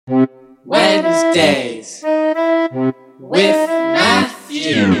Wednesdays with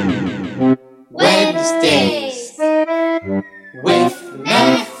Matthew. Wednesdays with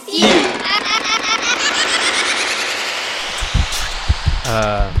Matthew.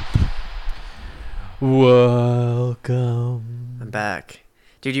 Welcome. I'm back.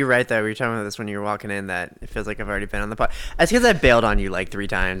 Dude, you're right, though. We were talking about this when you were walking in, that it feels like I've already been on the pod. That's because I bailed on you like 3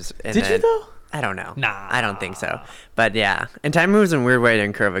 times. And Did you, though? I don't know. Nah. I don't think so. But yeah. And time moves in a weird way to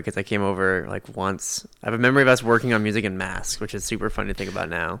Incurva because I came over like once. I have a memory of us working on music and masks, which is super fun to think about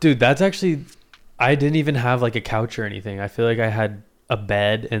now. Dude, that's actually... I didn't even have like a couch or anything. I feel like I had a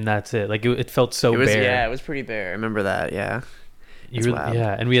bed and that's it. Like it felt so bare. Yeah, it was pretty bare. I remember that, yeah.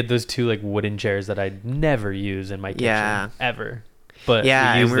 Yeah, and we had those 2 like wooden chairs that I'd never use in my kitchen ever. But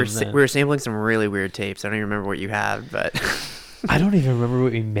yeah, we were sampling some really weird tapes. I don't even remember what you had, but I don't even remember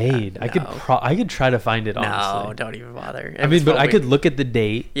what we made. No. I could try to find it, honestly. No, don't even bother. I mean, but I could look at the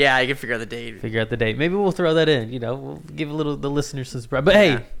date. Yeah, I could figure out the date. Maybe we'll throw that in. You know, we'll give the listeners some surprise. But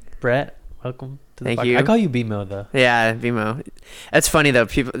hey, Brett, welcome to the Thank podcast. you. I call you BMO though. Yeah, BMO. That's funny though.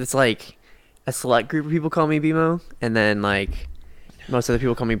 People, it's like a select group of people call me BMO, and then like most of the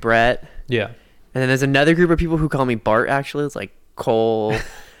people call me Brett. Yeah. And then there's another group of people who call me Bart. Actually, it's like Cole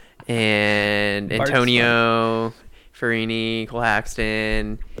and Antonio Farini, Cole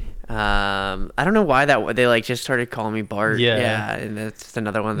Haxton. I don't know why they like just started calling me Bart. Yeah, and that's just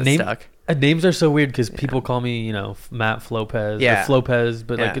another one that stuck. Names are so weird because people call me, you know, Matt Flopez, or Flopez,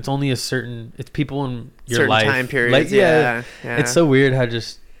 but like it's only it's people in your certain life, time periods. Like, yeah, it's so weird how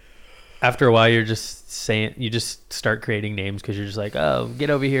just after a while you just start creating names because you're just like, oh, get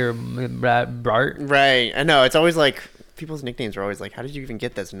over here, Bart. Right. I know. It's always like people's nicknames are always like, how did you even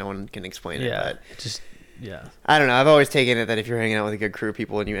get this? No one can explain it. Yeah. But I don't know. I've always taken it that if you're hanging out with a good crew of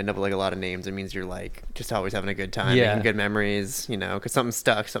people and you end up with like a lot of names, it means you're like just always having a good time, making good memories, you know, because something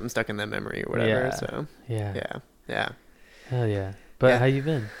stuck in that memory or whatever. Yeah. So yeah. Hell yeah. But how you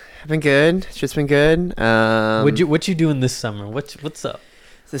been? I've been good. It's just been good. What you doing this summer? What's up?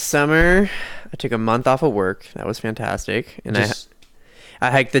 This summer, I took a month off of work. That was fantastic, and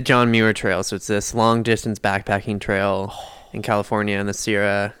I hiked the John Muir Trail. So it's this long distance backpacking trail in California and the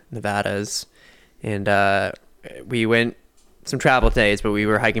Sierra Nevadas. And we went some travel days, but we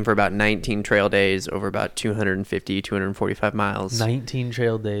were hiking for about 19 trail days over about 245 miles. 19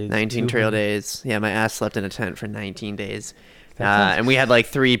 trail days. 19 trail days. Yeah, my ass slept in a tent for 19 days. And we had like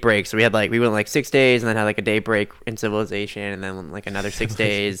 3 breaks. So we went like 6 days and then had like a day break in Civilization and then like another 6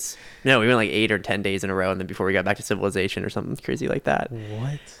 days. No, we went like 8 or 10 days in a row. And then before we got back to Civilization or something crazy like that.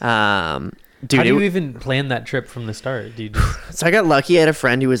 What? Dude, how do you even plan that trip from the start? Do you just... So I got lucky. I had a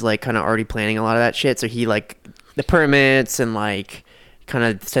friend who was like kind of already planning a lot of that shit. So he like the permits and like kind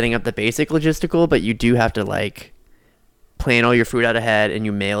of setting up the basic logistical, but you do have to like plan all your food out ahead and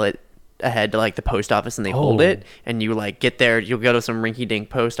you mail it ahead to like the post office and they hold it, and you like get there, you'll go to some rinky dink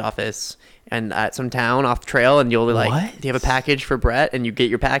post office and at some town off the trail and you'll be like, do you have a package for Brett? And you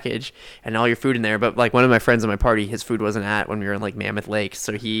get your package and all your food in there. But like one of my friends at my party, his food wasn't at when we were in like Mammoth Lake,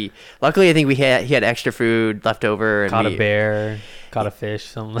 so luckily I think he had extra food left over and caught a bear, caught a fish,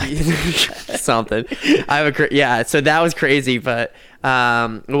 something like something. So that was crazy, but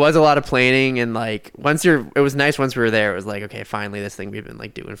it was a lot of planning, and like it was nice once we were there. It was like, okay, finally this thing we've been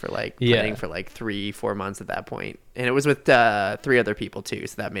like doing for like planning for like 3-4 months at that point, and it was with 3 other people too,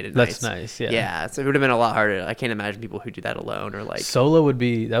 so that made it nice. That's nice. Yeah, so it would have been a lot harder. I can't imagine people who do that alone or like solo would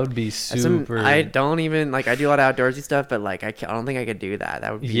be super. I don't even like, I do a lot of outdoorsy stuff, but like I don't think I could do that.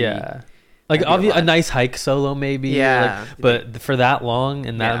 That would be like a nice hike solo maybe, but for that long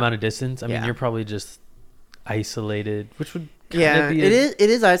and that amount of distance, I mean you're probably just isolated, which would it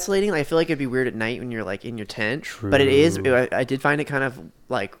is isolating. I feel like it'd be weird at night when you're like in your tent. True. But I did find it kind of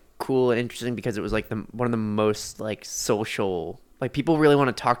like cool and interesting because it was like one of the most like social, like people really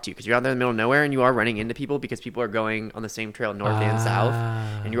want to talk to you because you're out there in the middle of nowhere and you are running into people because people are going on the same trail north and south,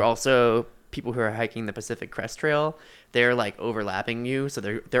 and you're also people who are hiking the Pacific Crest Trail. They're like overlapping you, so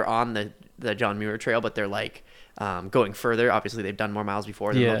they're on the John Muir Trail, but they're like going further. Obviously they've done more miles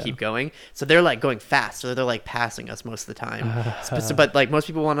before, then they'll keep going, so they're like going fast, so they're like passing us most of the time. But like most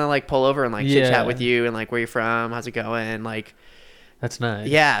people want to like pull over and like chit chat with you and like, where you from, how's it going, like that's nice.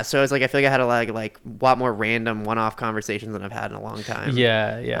 Yeah, so it's like I feel like I had a lot more random one-off conversations than I've had in a long time.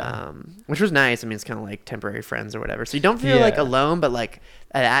 Which was nice. I mean, it's kind of like temporary friends or whatever, so you don't feel like alone, but like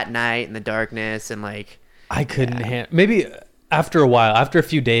at night in the darkness and like I couldn't maybe after a while, after a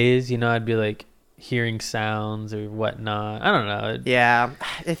few days, you know, I'd be like hearing sounds or whatnot. I don't know. Yeah,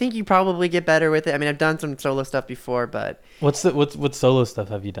 I think you probably get better with it. I mean, I've done some solo stuff before, but what solo stuff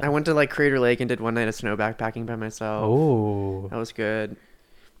have you done? I went to like Crater Lake and did one night of snow backpacking by myself. Oh, that was good.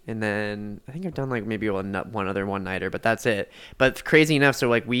 And then I think I've done like maybe one other one-nighter, but that's it. But crazy enough, so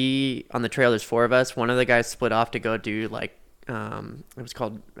like we on the trail, there's 4 of us. One of the guys split off to go do like it was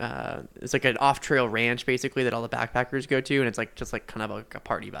called it's like an off-trail ranch basically that all the backpackers go to, and it's like just like kind of like a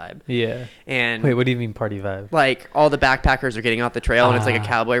party vibe. Yeah. And wait, what do you mean party vibe? like all the backpackers are getting off the trail, and it's like a Ah.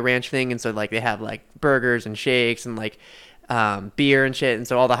 cowboy ranch thing, and so like they have like burgers and shakes and like beer and shit, and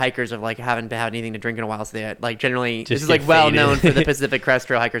so all the hikers have like haven't had anything to drink in a while, so they like generally Just this is get like well faded. known for the Pacific Crest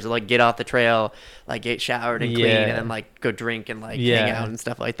Trail hikers to like get off the trail, like get showered and clean, Yeah. and then like go drink and like hang Yeah. out and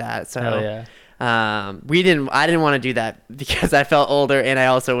stuff like that. So Hell yeah. I didn't want to do that because I felt older, and I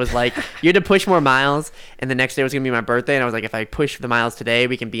also was like, you had to push more miles, and the next day was gonna be my birthday, and I was like, if I push the miles today,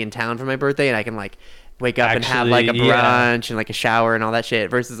 we can be in town for my birthday, and I can like wake up and have like a Actually, brunch yeah. and like a shower and all that shit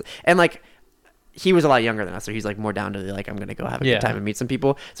versus, and like he was a lot younger than us, so he's like more down to like, I'm gonna go have a Yeah. good time and meet some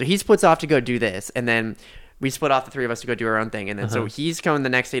people. So he splits off to go do this, and then we split off, the 3 of us, to go do our own thing, and then so Uh-huh. he's coming the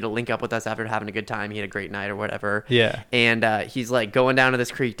next day to link up with us after having a good time. He had a great night or whatever. Yeah. And he's like going down to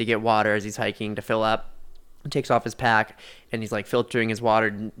this creek to get water as he's hiking to fill up. He takes off his pack and he's like filtering his water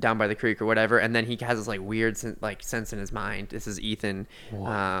down by the creek or whatever, and then he has this like weird sense in his mind. This is Ethan.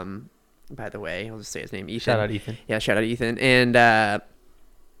 By the way, I'll just say his name, Ethan. Shout out Ethan. Yeah, shout out Ethan. And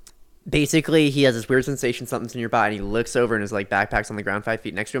basically he has this weird sensation something's in your body, and he looks over and his like backpack's on the ground 5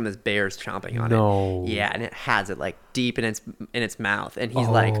 feet next to him. This bear's chomping on No. it. Yeah, and it has it like deep in its mouth, and he's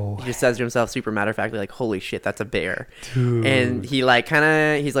Oh. like, he just says to himself super matter of factly like, holy shit, that's a bear. Dude. And he like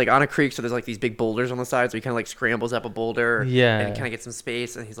he's like on a creek, so there's like these big boulders on the side, so he kind of like scrambles up a boulder, Yeah. and kind of gets some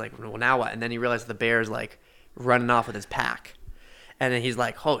space, and he's like, well, now what? And then he realizes the bear's like running off with his pack. And then he's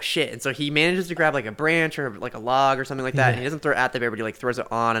like, oh shit. And so he manages to grab like a branch or like a log or something like that. Yeah. And he doesn't throw it at the bear, but he like throws it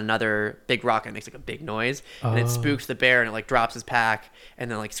on another big rock, and it makes like a big noise. And it Oh. spooks the bear, and it like drops his pack and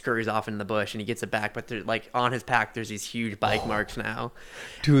then like scurries off into the bush, and he gets it back. But there, like on his pack, there's these huge bike marks now.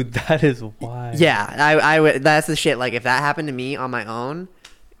 Dude, that is wild. Yeah. I would, that's the shit. Like if that happened to me on my own,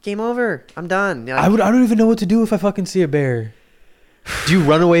 game over. I'm done. Like, I don't even know what to do if I fucking see a bear. Do you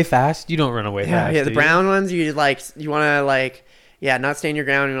run away fast? You don't run away Yeah, fast. yeah. The do you? brown ones, you want to like, yeah, not stand your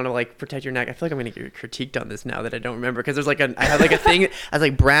ground. You want to like protect your neck. I feel like I'm gonna get critiqued on this now that I don't remember, because there's like I had like a thing. I was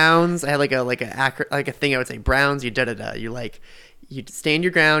like browns. I had like a thing. I would say browns. You you stand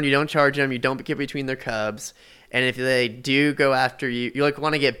your ground. You don't charge them. You don't get between their cubs. And if they do go after you, you like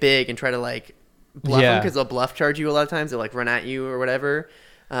want to get big and try to like bluff them, Yeah. because they'll bluff charge you a lot of times. They'll like run at you or whatever.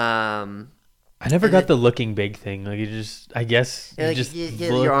 I never And got then- the looking big thing. Like you just, I guess, Yeah, like, you just you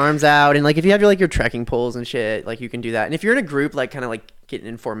get look. your arms out, and like if you have your trekking poles and shit, like you can do that. And if you're in a group, like kind of like getting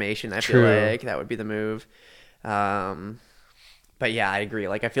in formation, I feel True. like that would be the move. But yeah, I agree.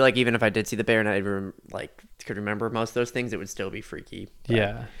 Like I feel like even if I did see the bear and I could remember most of those things, it would still be freaky. But,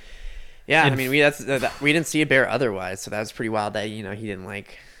 Yeah. yeah. And I mean, we didn't see a bear otherwise, so that was pretty wild. That he didn't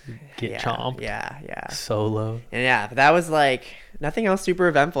like Get chomped. Yeah. Solo. And yeah, but that was like nothing else super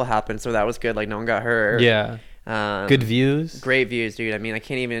eventful happened, so that was good. Like no one got hurt. Yeah. Good views. Great views, dude. I mean, I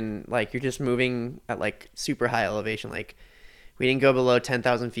can't even like, you're just moving at like super high elevation. Like we didn't go below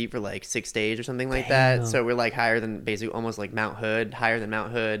 10,000 feet for like 6 days or something like that. Damn. So we're like higher than basically almost like higher than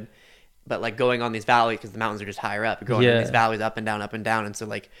Mount Hood, but like going on these valleys, because the mountains are just higher up, going Yeah. on these valleys up and down, and so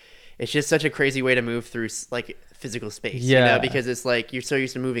like it's just such a crazy way to move through like physical space. Yeah. Because it's like you're so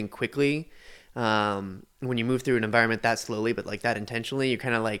used to moving quickly. When you move through an environment that slowly but like that intentionally, you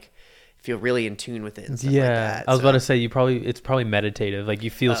kind of like feel really in tune with it and stuff Yeah. like that. I was So- about to say it's probably meditative. Like you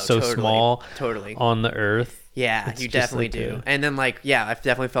feel Oh, so totally. small Totally. on the earth. Yeah, It's you just definitely like do. a- And then like, yeah, I've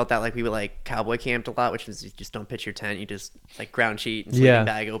definitely felt that. Like we would like cowboy camped a lot, which is you just don't pitch your tent. You just like ground sheet and sleeping Yeah.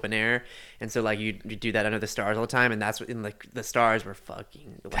 bag, open air. And so like you do that under the stars all the time. And that's what, in like the stars were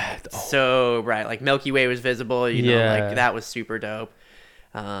fucking like, so bright. Like Milky Way was visible, Yeah. like that was super dope.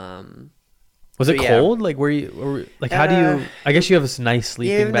 Was So, it yeah. cold? Like how do you? I guess you have this nice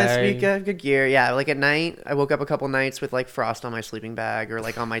sleeping Yeah, bag. good gear. Yeah, like at night, I woke up a couple nights with like frost on my sleeping bag or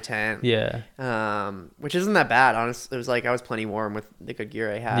like on my tent. Yeah. Which isn't that bad, honestly. It was like I was plenty warm with the good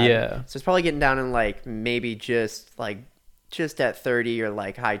gear I had. Yeah. So it's probably getting down in like maybe just at 30 or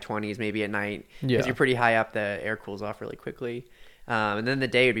like high 20s maybe at night. Because Yeah. you're pretty high up, the air cools off really quickly. And then the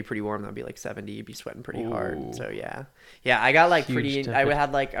day would be pretty warm. That'd be like 70. You'd be sweating pretty hard. Ooh. So yeah, I got like Huge pretty. I temperature.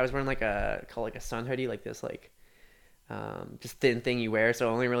 had like I was wearing like a sun hoodie, like this like just thin thing you wear, so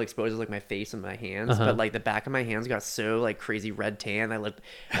it only really exposes like my face and my hands. Uh-huh. But like the back of my hands got so like crazy red tan. I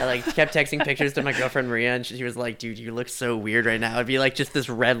like kept texting pictures to my girlfriend Maria, and she was like, "Dude, you look so weird right now." It'd be like just this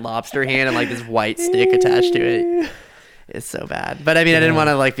red lobster hand and like this white stick attached to it. It's so bad. But I mean, I didn't want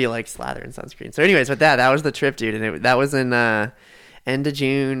to like be like slathering sunscreen. So anyways, with that was the trip, dude, and that was in end of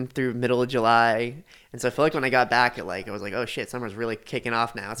June through middle of July. And so I feel like when I got back, I was like, oh shit, summer's really kicking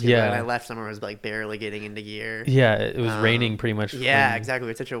off now. So Yeah. when I left, summer was like barely getting into gear. Yeah, it was raining pretty much. Yeah, exactly.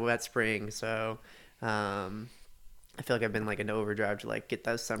 It's such a wet spring. So I feel like I've been like in overdrive to like get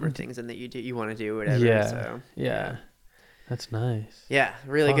those summer things in that you want to do, whatever. Yeah. So Yeah. That's nice. yeah,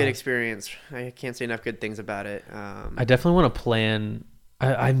 really good Fuck. experience. I can't say enough good things about it. I definitely want to plan.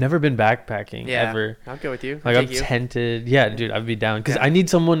 I've never been backpacking Yeah, ever. I'll go with you. Like I'll I'm take you. tempted. Yeah, dude, I'd be down because Yeah. I need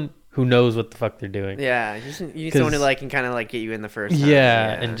someone who knows what the fuck they're doing. Yeah, you need someone who 'Cause- like can kind of like get you in the first time.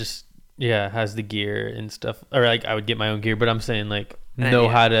 Yeah, and just has the gear and stuff. Or like I would get my own gear, but I'm saying like know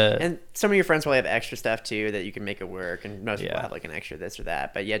yeah. how to. And some of your friends probably have extra stuff too that you can make it work, and most people Yeah. have like an extra this or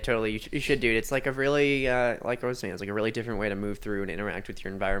that. But yeah, totally, you should do it. It's like a really, like I was saying, it's like a really different way to move through and interact with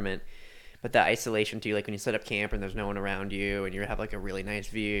your environment. But the isolation too, like when you set up camp and there's no one around you, and you have like a really nice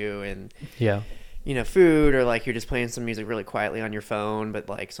view and Yeah. food, or like you're just playing some music really quietly on your phone, but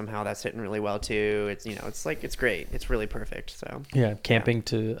like somehow that's hitting really well too. It's it's like it's great. It's really perfect. So Yeah, camping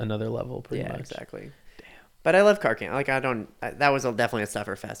to another level, pretty yeah, much. exactly. But I love car camp. Like that was definitely a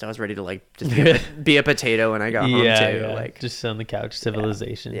suffer fest. I was ready to like just be a potato when I got home Yeah, too. yeah. Like Just on the couch,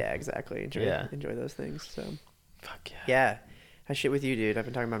 civilization. yeah, exactly. Enjoy those things. So Fuck yeah. yeah, how's shit with you, dude? I've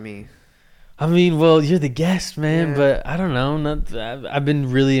been talking about me. I mean, well, you're the guest, man, Yeah. but I don't know. I've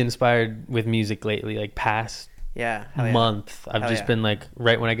been really inspired with music lately. Like past Yeah, hell yeah. month, I've Hell just yeah. been like,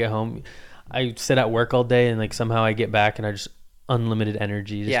 right when I get home, I sit at work all day, and like somehow I get back and I just unlimited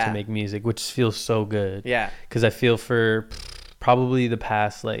energy just Yeah. to make music, which feels so good. Yeah, Because I feel for probably the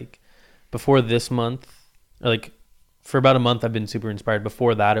past, like, before this month, or like for about a month, I've been super inspired.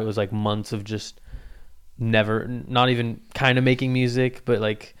 Before that, it was like months of just not even kind of making music, but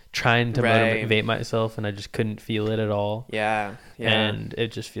like trying to Right. motivate myself, and I just couldn't feel it at all. yeah. And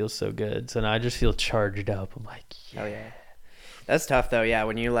it just feels so good. So now I just feel charged up. I'm like, Hell yeah. That's tough though. Yeah,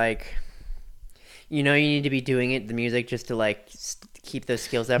 when you like, you need to be doing it, the music, just to like keep those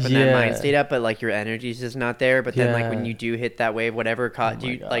skills up and that Yeah. mind state up, but like your energy's just not there. But then like when Yeah. you do hit that wave, whatever oh caused my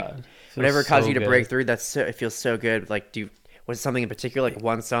you God. like, Feels whatever caused so you to good. break through, it feels so good. Like, was it something in particular, like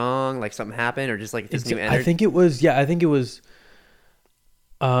one song, like something happened, or just like this new energy, I think it was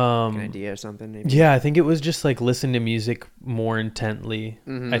an idea or something? Maybe. yeah, I think it was just like listening to music more intently.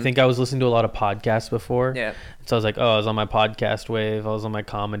 I think I was listening to a lot of podcasts before. Yeah. So I was like, oh, I was on my podcast wave. I was on my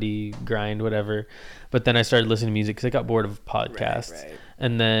comedy grind, whatever. But then I started listening to music because I got bored of podcasts. Right.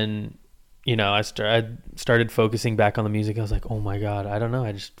 And then, I started focusing back on the music. I was like, oh my God, I don't know.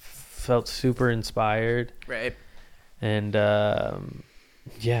 I just felt super inspired. Right. And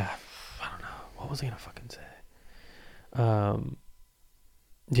yeah, I don't know. What was I going to fucking say?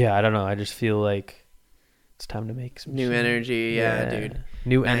 Yeah, I don't know. I just feel like it's time to make some New shit. energy. Yeah, dude.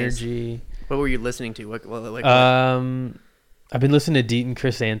 New Nice. energy. What were you listening to? What I've been listening to Deaton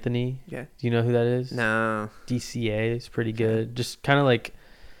Chris Anthony. yeah. Do you know who that is? No. DCA is pretty good. Just kind of like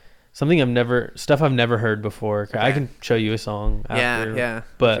something I've never heard before. I Okay. can show you a song after. Yeah.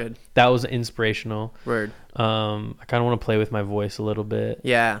 But Good. that was inspirational. Word. I kind of want to play with my voice a little bit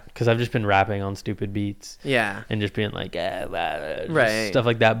Yeah. because I've just been rapping on stupid beats Yeah. and just being like, just Right. stuff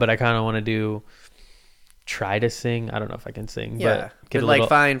like that. But I kind of want to try to sing. I don't know if I can sing, Yeah. but get But a like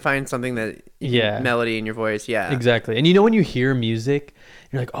little, find something that Yeah. melody in your voice. Yeah. exactly. And when you hear music,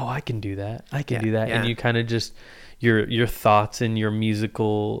 you're like, oh, I can do that. I can Yeah, do that. yeah. And you kind of just your thoughts and your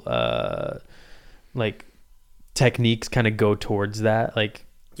musical like techniques kind of go towards that. Like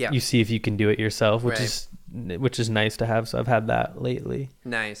Yeah. you see if you can do it yourself, which Right. is nice to have. So I've had that lately.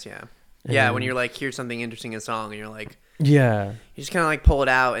 Nice. Yeah. Yeah. When And- you're like, hear something interesting in a song, and you're like, Yeah. you just kind of like pull it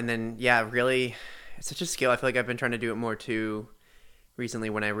out, and then really, it's such a skill. I feel like I've been trying to do it more too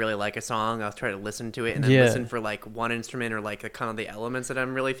recently. When I really like a song, I'll try to listen to it and then Yeah. listen for like one instrument or like the kind of the elements that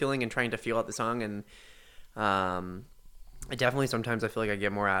I'm really feeling and trying to feel out the song. And I definitely sometimes I feel like I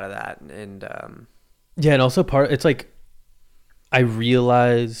get more out of that. And Yeah, and also it's like I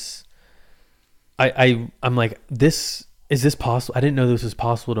realize I'm like, is this possible? I didn't know this was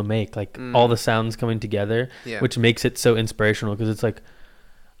possible to make, like all the sounds coming together, Yeah. which makes it so inspirational because it's like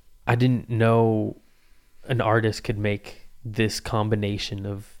I didn't know an artist could make this combination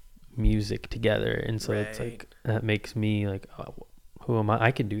of music together, and so it's Right. like that makes me like, oh, who am I?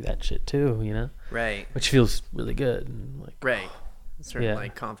 I can do that shit too, right. which feels really good. And like, Right. Certain Yeah.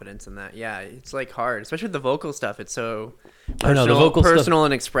 like confidence in that. Yeah, it's like hard, especially with the vocal stuff. It's so I know, the vocal stuff- personal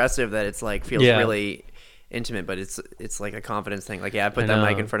and expressive that it's like feels Yeah. really intimate. But it's like a confidence thing. Like, yeah, I put I that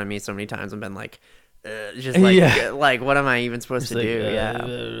mic know. in front of me so many times and been like, just like Yeah. like what am I even supposed Just to like, do? Yeah.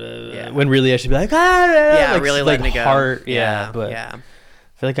 Yeah. When really I should be like, Yeah, like, really like letting it go. heart. Yeah, but yeah.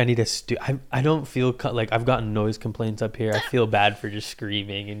 feel like I need I don't feel like I've gotten noise complaints up here. I feel bad for just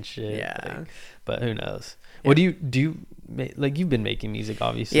screaming and shit. Yeah. Like, but who knows? Yeah. What do you like? You've been making music,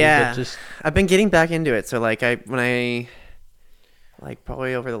 obviously. Yeah. But just I've been getting back into it. So like when I like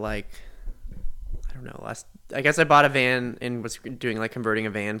probably over the like I don't know I guess I bought a van and was doing like converting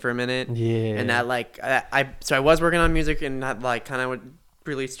a van for a minute. yeah. And that like I was working on music and that like kind of would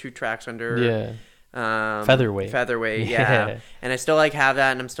release 2 tracks under yeah. Featherweight, yeah. Yeah. And I still like have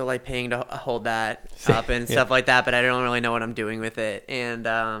that, and I'm still like paying to hold that up and Yeah. stuff like that, but I don't really know what I'm doing with it. And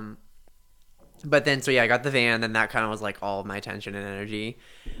but then so yeah, I got the van, and that kind of was like all of my attention and energy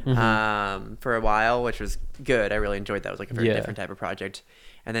for a while, which was good. I really enjoyed that. It was like a very Yeah. different type of project.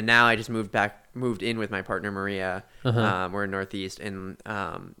 And then now I just moved in with my partner Maria. We're in Northeast, and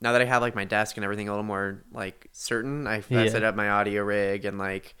now that I have like my desk and everything a little more like certain, I set up my audio rig and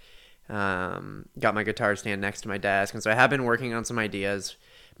like got my guitar stand next to my desk, and so I have been working on some ideas,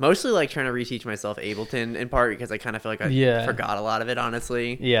 mostly like trying to reteach myself Ableton in part because I kind of feel like I forgot a lot of it,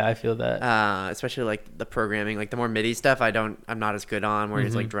 honestly. Yeah, I feel that. Especially like the programming, like the more MIDI stuff I'm not as good on, where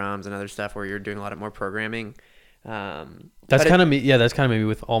it's like drums and other stuff where you're doing a lot of more programming. That's kind of me. Yeah, that's kind of maybe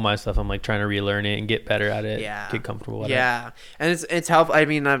with all my stuff. I'm like trying to relearn it and get better at it. Yeah, get comfortable at it. Yeah, and it's helpful. I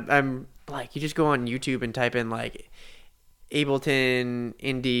mean, I'm like, you just go on YouTube and type in like Ableton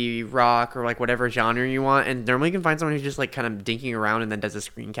indie rock or like whatever genre you want, and normally you can find someone who's just like kind of dinking around and then does a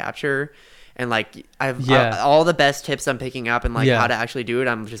screen capture. And like all the best tips I'm picking up and like how to actually do it,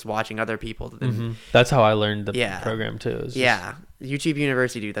 I'm just watching other people. And, That's how I learned the program too. YouTube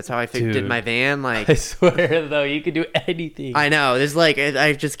University, dude. That's how I did my van. Like, I swear though, you could do anything. I know. There's like,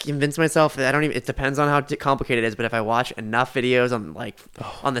 I just convinced myself that it depends on how complicated it is, but if I watch enough videos on like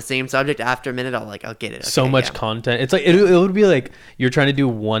on the same subject, after a minute I'll get it. Okay, so much content. It's like it would be like you're trying to do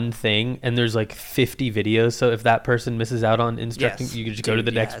one thing and there's like 50 videos, so if that person misses out on instructing, you can just go to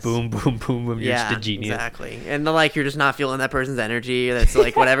the next boom boom boom boom. You're just a genius. Exactly. And like you're just not feeling that person's energy. That's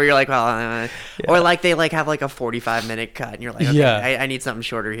like whatever. You're like, well, or like they like have like a 45-minute cut and you're like, okay, I need something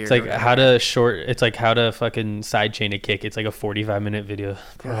shorter here. It's like how to fucking sidechain a kick. It's like a 45-minute video.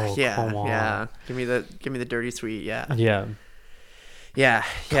 Bro, come on. Give me the dirty sweet. Yeah.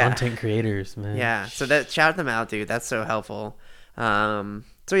 Content creators, man. Yeah. So shout them out, dude. That's so helpful. So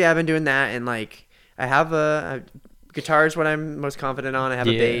yeah, I've been doing that, and like I have a guitar is what I'm most confident on. I have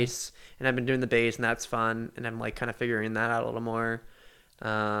a bass, and I've been doing the bass, and that's fun, and I'm like kind of figuring that out a little more.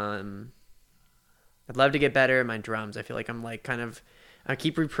 I'd love to get better at my drums. I feel like I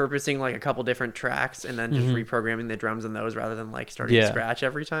keep repurposing like a couple different tracks and then just reprogramming the drums in those rather than like starting to scratch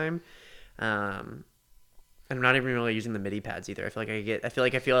every time. And I'm not even really using the MIDI pads either. I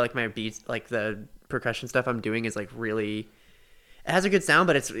feel like my beats, like the percussion stuff I'm doing is like really, it has a good sound,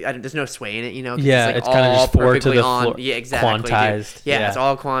 but there's no sway in it, you know? Yeah, it's kind of just 4 to the floor. Yeah, exactly. Quantized. Yeah, it's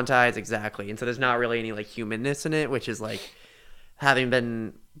all quantized, exactly. And so there's not really any like humanness in it, which is like having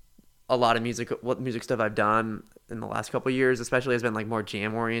been a lot of music stuff I've done in the last couple of years, especially, has been like more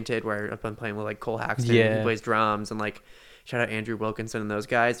jam oriented, where I've been playing with like Cole Haxton, who plays drums, and like shout out Andrew Wilkinson and those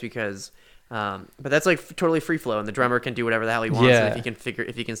guys, because but that's like totally free flow, and the drummer can do whatever the hell he wants, and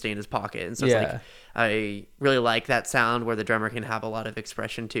if he can stay in his pocket. And so it's like I really like that sound where the drummer can have a lot of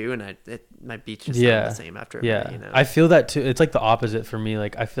expression too, and my beats just sound the same after a minute, you know? I feel that too. It's like the opposite for me.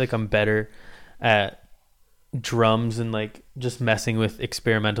 Like I feel like I'm better at drums and like just messing with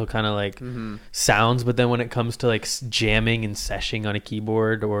experimental kind of like sounds, but then when it comes to like jamming and seshing on a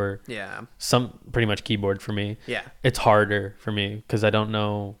keyboard or some pretty much keyboard for me, it's harder for me because I don't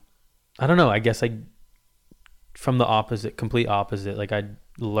know, I guess from the complete opposite, like I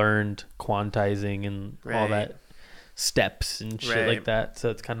learned quantizing and all that steps and shit like that, so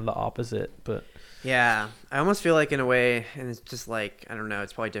it's kind of the opposite. But I almost feel like in a way, and it's just like, I don't know,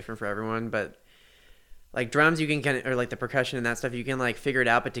 it's probably different for everyone, but like drums, you can or like the percussion and that stuff, you can like figure it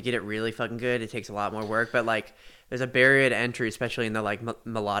out, but to get it really fucking good, it takes a lot more work. But like there's a barrier to entry, especially in the like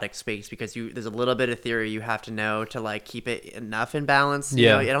melodic space, because there's a little bit of theory you have to know to like keep it enough in balance. You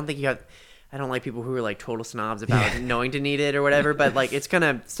know, I don't like people who are like total snobs about knowing to need it or whatever, but like it's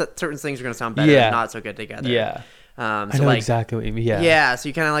gonna, certain things are gonna sound better and not so good together. I know like, exactly what you mean. So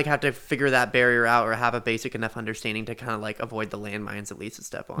you kind of like have to figure that barrier out, or have a basic enough understanding to kind of like avoid the landmines at least to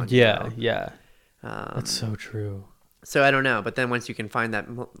step on. That's so true. So I don't know, but then once you can find that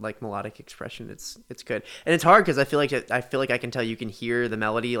like melodic expression, it's good. And it's hard because I feel like I can tell you can hear the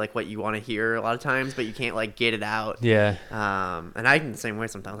melody, like what you want to hear a lot of times, but you can't like get it out. And I'm the same way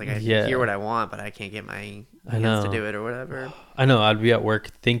sometimes. Like I hear what I want, but I can't get my hands to do it or whatever. I know. I'd be at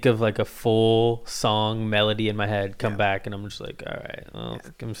work, think of like a full song melody in my head, come back, and I'm just like, all right, well,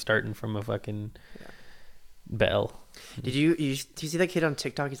 I'm starting from a fucking Bell. Did you see that kid on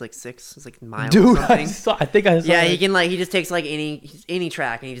TikTok? He's like 6. He's like Miles Dude, or something. I think I saw. Yeah, it. he can he just takes like any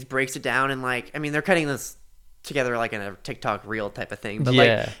track and he just breaks it down and I mean they're cutting this together like in a TikTok reel type of thing. But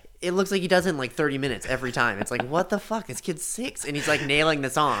Yeah. it looks like he does it in like 30 minutes every time. It's like, what the fuck? This kid's 6 and he's like nailing the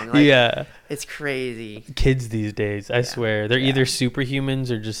song. Yeah. It's crazy. Kids these days, I swear, they're either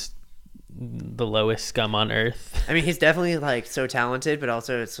superhumans or just the lowest scum on earth. I mean, he's definitely like so talented, but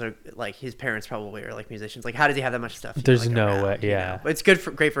also it's so like his parents probably are like musicians. Like, how does he have that much stuff? There's no around, way. Yeah. But it's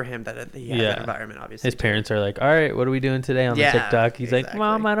great for him that he has that environment. Obviously, his parents are like, "All right, what are we doing today on the TikTok?" He's like,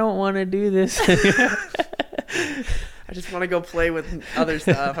 "Mom, I don't want to do this. I just want to go play with other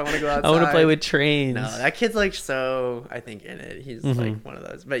stuff. I want to go outside. I want to play with trains." No, that kid's like so. I think in it, he's like one of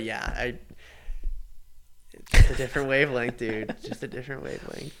those. But yeah, it's just a different wavelength, dude. Just a different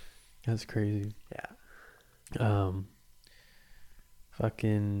wavelength. That's crazy. Yeah.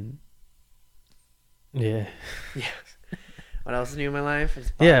 Fucking. Yeah. Yeah. What else is new in my life?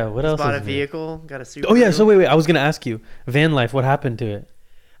 What else? Bought a is new? vehicle. Got a Subaru. Oh yeah. So wait. I was gonna ask you, van life. What happened to it?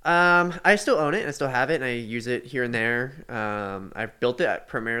 I still own it and I still have it and I use it here and there. I've built it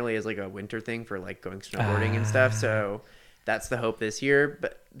primarily as like a winter thing for like going snowboarding and stuff. So that's the hope this year.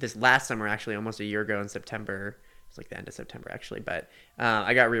 But this last summer, actually almost a year ago in September, it's like the end of September actually, but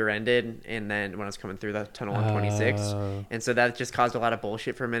I got rear-ended and then when I was coming through the tunnel on 26 and so that just caused a lot of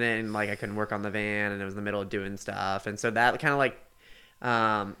bullshit for a minute and like I couldn't work on the van and I was in the middle of doing stuff and so that kind of like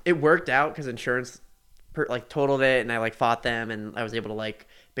it worked out because insurance totaled it and I like fought them and I was able to like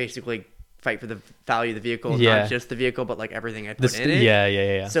basically fight for the value of the vehicle, not just the vehicle but like everything I put in it.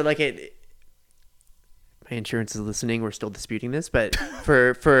 Yeah. So like my insurance is listening. We're still disputing this, but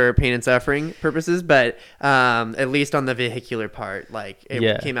for pain and suffering purposes. But at least on the vehicular part, like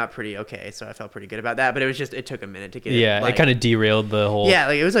it came out pretty okay. So I felt pretty good about that. But it took a minute to get it. It kind of derailed the whole. Yeah,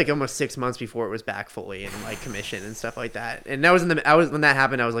 like it was like almost 6 months before it was back fully and like commission and stuff like that. And that was when that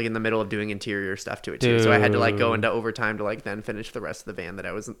happened. I was like in the middle of doing interior stuff to it too. So I had to like go into overtime to like then finish the rest of the van that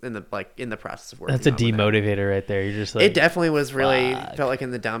I was in the process of working. That's a demotivator right there. You're just like it definitely was really felt like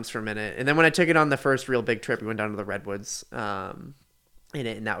in the dumps for a minute. And then when I took it on the first real big trip, we went down to the Redwoods in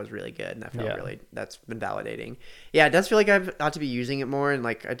it, and that was really good. And that felt that's been validating. Yeah, it does feel like I ought to be using it more, and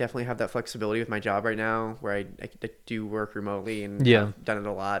like I definitely have that flexibility with my job right now, where I do work remotely and I've done it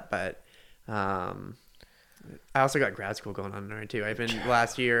a lot. But I also got grad school going on there too. I've been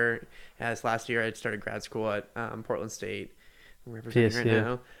last year I started grad school at Portland State. I'm representing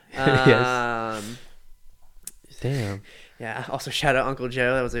right now. Damn. Yeah. Also, shout out Uncle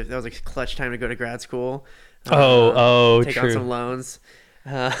Joe. That was a clutch time to go to grad school. Take on some loans.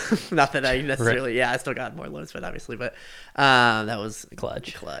 Not that I necessarily. I still got more loans, but obviously, but that was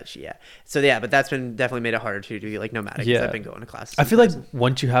clutch. Yeah. So yeah, but that's been definitely made it harder to do like nomadic. Yeah. I've been going to classes. I feel like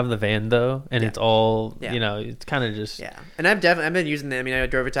once you have the van though, and it's all it's kind of just And I've been using them. I mean, I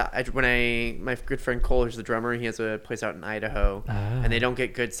drove it to my good friend Cole, who's the drummer. He has a place out in Idaho, and they don't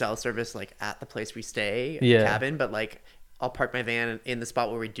get good cell service like at the place we stay, the cabin, but like. I'll park my van in the spot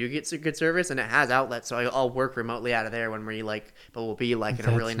where we do get good service, and it has outlets, so I'll work remotely out of there when but we'll be like in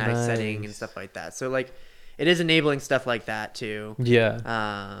a really nice setting and stuff like that. So like, it is enabling stuff like that too.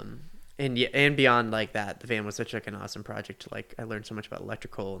 Yeah. And beyond like that, the van was such like an awesome project. Like I learned so much about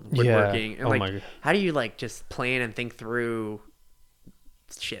electrical and woodworking, and how do you like just plan and think through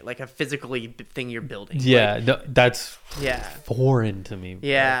shit like a physically thing you're building? That's foreign to me.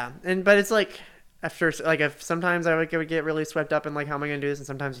 But it's like. Sometimes I would get really swept up in like how am I gonna do this, and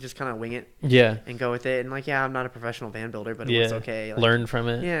sometimes you just kind of wing it, and go with it, and like I'm not a professional van builder, but it was okay. Like, learn from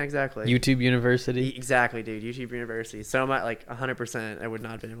it. Yeah, exactly. YouTube University. Exactly, dude. YouTube University. So much like 100%. I would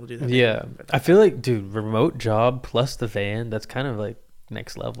not have been able to do that. Yeah, I feel like, dude, remote job plus the van. That's kind of like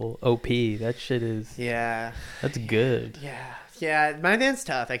next level. OP. That shit is. Yeah. That's good. Yeah. My van's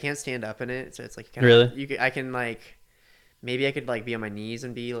tough. I can't stand up in it, so it's like I can like. Maybe I could like be on my knees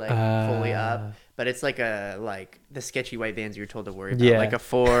and be like fully up, but it's like the sketchy white vans you're told to worry about, like a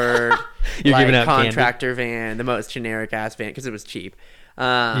Ford, you're giving out contractor van, the most generic ass van because it was cheap.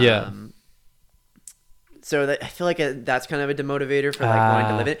 So that I feel like that's kind of a demotivator for like wanting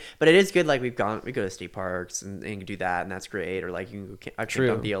to live it, but it is good. Like we go to state parks and you can do that, and that's great. Or like I've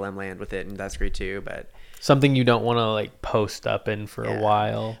tripped on BLM land with it, and that's great too. But something you don't want to like post up in for a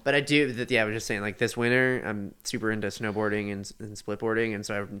while. But I do. I was just saying like this winter, I'm super into snowboarding and splitboarding, and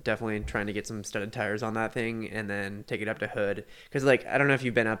so I'm definitely trying to get some studded tires on that thing, and then take it up to Hood because like I don't know if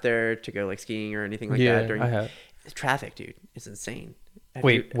you've been up there to go like skiing or anything like that. I have. The traffic, dude, it's insane.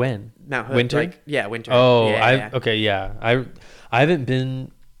 Wait, when? Mount Hood, winter? winter. Oh, I haven't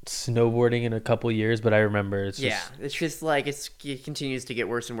been snowboarding in a couple years, but I remember it's just it's just like it continues to get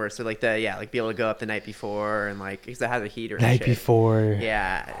worse and worse. So like like be able to go up the night before and like because it has a heater. And night shit. before.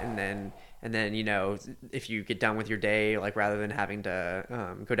 Yeah, and then you know if you get done with your day, like rather than having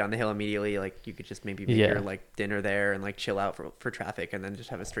to go down the hill immediately, like you could just maybe make your like dinner there and like chill out for traffic and then just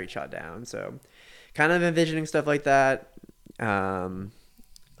have a straight shot down. So kind of envisioning stuff like that.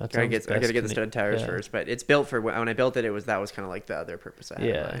 I gotta get the stud tires first, but it's built for when I built it. That was kind of like the other purpose I had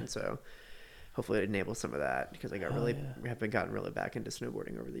in mind. So hopefully it enables some of that because I have gotten really back into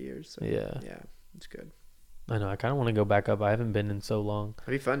snowboarding over the years. So yeah, it's good. I know. I kind of want to go back up. I haven't been in so long.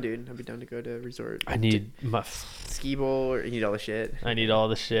 That'd be fun, dude. I'd be down to go to a resort. I need my ski bowl. Or you need all the shit. I need all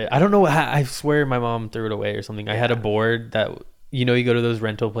the shit. I don't know. I swear my mom threw it away or something. I had a board that you go to those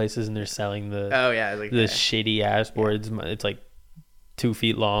rental places and they're selling the the shitty ass boards. It's like 2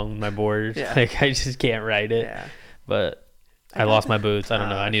 feet long. My board. Like I just can't ride it. Yeah. But I lost my boots. I don't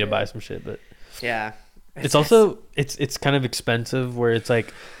know. I need to buy some shit. But yeah, it's also it's kind of expensive. Where it's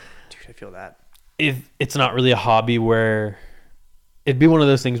like, dude, I feel that. If it's not really a hobby where it'd be one of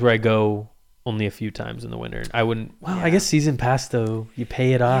those things where I go only a few times in the winter. I wouldn't. Well, I guess season pass though. You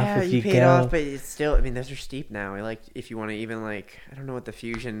pay it off if you pay go. It off, but it's still. I mean, those are steep now. Like if you want to even like I don't know what the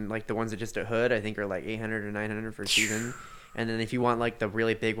Fusion like the ones that just a hood I think are like 800 or 900 for a season. And then if you want like the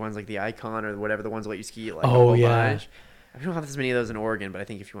really big ones like the Icon or whatever the ones that let you ski at like a whole bunch. I don't have as many of those in Oregon, but I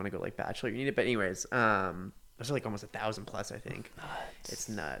think if you want to go like bachelor, you need it. But anyways, those are like almost 1,000 plus, I think. It's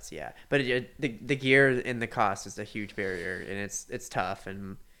nuts, yeah. But the gear and the cost is a huge barrier, and it's tough.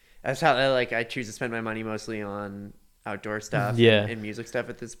 And that's how I choose to spend my money mostly on outdoor stuff and music stuff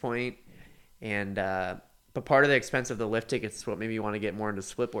at this point. And but part of the expense of the lift tickets is what made me want to get more into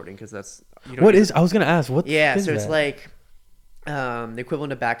splitboarding because that's I was gonna ask what. Yeah, is so it's that? like the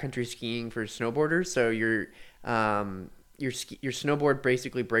equivalent of backcountry skiing for snowboarders. So your snowboard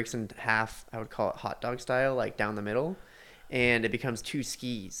basically breaks in half. I would call it hot dog style, like down the middle, and it becomes 2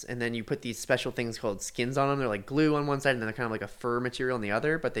 skis. And then you put these special things called skins on them. They're like glue on one side, and then they're kind of like a fur material on the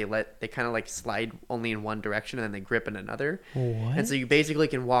other. But they kind of like slide only in one direction, and then they grip in another. What? And so you basically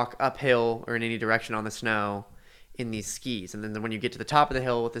can walk uphill or in any direction on the snow in these skis. And then when you get to the top of the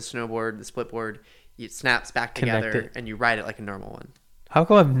hill with the snowboard, the split board, it snaps back together, and you ride it like a normal one. How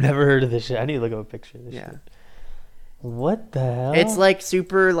come I've never heard of this shit? I need to look up a picture of this shit. What the hell? It's like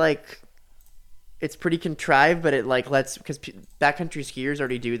super like it's pretty contrived, but it like lets because backcountry skiers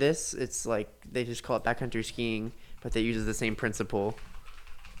already do this. It's like they just call it backcountry skiing, but they use the same principle.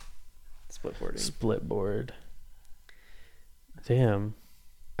 Split board. Damn.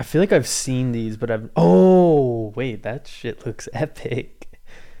 I feel like I've seen these, but oh wait, that shit looks epic.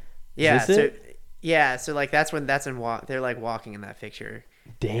 Yeah. So like that's they're like walking in that picture.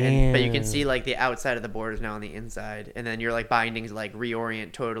 Damn. But you can see like the outside of the board is now on the inside, and then your like bindings like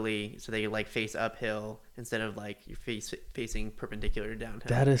reorient totally so they like face uphill instead of like you're facing perpendicular downhill.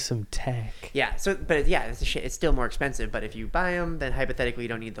 That is some tech. Yeah. So, but it's still more expensive. But if you buy them, then hypothetically you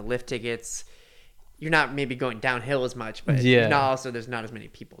don't need the lift tickets. You're not maybe going downhill as much, but there's not as many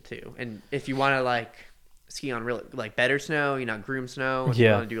people too. And if you want to like ski on real like better snow, not groomed snow. If you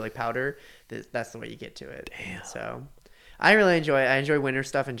want to do like powder, that's the way you get to it. Damn. So I enjoy winter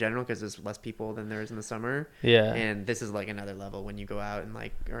stuff in general because there's less people than there is in the summer. Yeah. And this is like another level when you go out and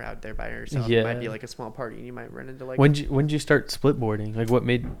like are out there by yourself. Yeah. It might be like a small party and you might run into like. When did you start split-boarding? Like what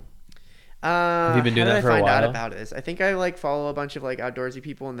made? Have you been doing that for a while? How did I find out about this? I think I like follow a bunch of like outdoorsy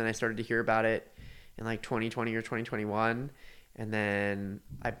people, and then I started to hear about it in like 2020 or 2021, and then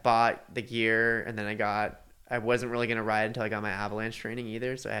I bought the gear, and then I wasn't really gonna ride until I got my avalanche training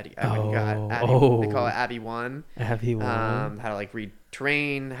either, so I got Abby, they call it Abby 1. Abby 1. How to like read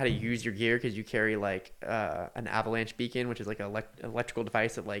terrain, how to use your gear because you carry like an avalanche beacon, which is like an electrical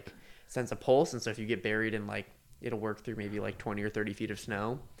device that like sends a pulse, and so if you get buried in like it'll work through maybe like 20 or 30 feet of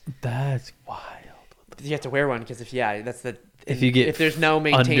snow. That's wild. But you have to wear one because if there's no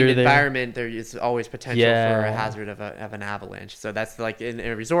maintained environment, there is always potential for a hazard of an avalanche. So that's like in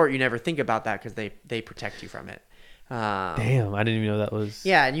a resort, you never think about that because they protect you from it. Damn, I didn't even know that was.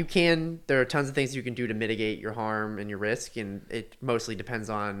 Yeah, and there are tons of things you can do to mitigate your harm and your risk, and it mostly depends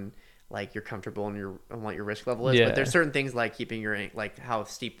on like you're comfortable and what your risk level is. But there's certain things like keeping your like how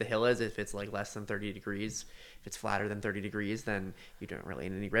steep the hill is. If it's like less than 30 degrees, if it's flatter than 30 degrees, then you don't really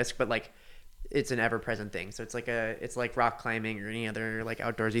need any risk. But like it's an ever-present thing. So it's like rock climbing or any other like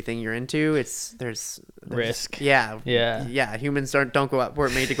outdoorsy thing you're into. There's risk. Yeah. Humans don't go out. We're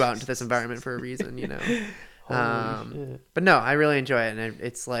made to go out into this environment for a reason, But no, I really enjoy it, and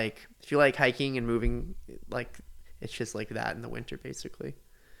it's like if you like hiking and moving, like it's just like that in the winter basically.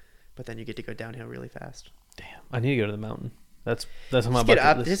 But then you get to go downhill really fast. Damn, I need to go to the mountain. That's on my Just get bucket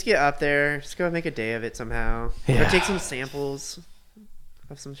up. list. Just get up there. Just go make a day of it somehow. Yeah. Go take some samples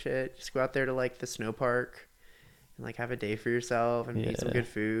of some shit. Just go out there to like the snow park and like have a day for yourself and eat some Yeah. good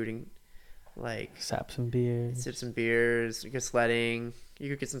food and like Sap some beers. sip some beers. Go sledding. You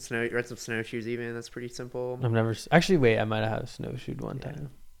could get rent some snowshoes even. That's pretty simple. I've never actually. Wait, I might have snowshoed one Yeah.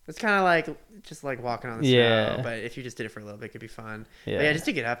 time. It's kind of like just like walking on the Yeah. snow, but if you just did it for a little bit, it could be fun. Yeah. But yeah, just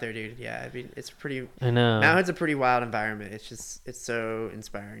to get out there, dude. Yeah, I mean, it's pretty. I know. Mountain's a pretty wild environment. It's so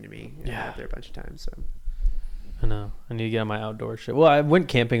inspiring to me. I've been Yeah. out there a bunch of times, so I know. I need to get on my outdoor shit. Well, I went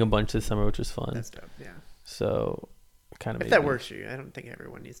camping a bunch this summer, which was fun. that's dope. Yeah. So, kind of. If that works for you, I don't think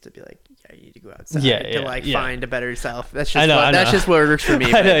everyone needs to be like, yeah, you need to go outside Yeah, to yeah, like yeah. find a better self. That's I just know, what, I that's know. just what works for me.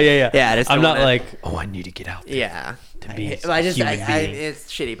 I know. but- Yeah. Yeah, I just I'm don't not wanna- like, oh, I need to get out there. Yeah. To be I just human being.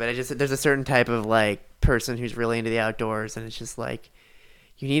 it's shitty, but there's a certain type of like person who's really into the outdoors, and it's just like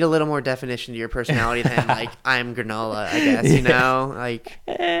you need a little more definition to your personality than like I'm granola, I guess, you know, like.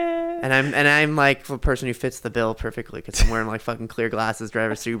 And I'm like the person who fits the bill perfectly because I'm wearing like fucking clear glasses,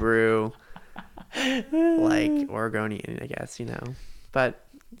 drive a Subaru, like Oregonian, I guess, you know. But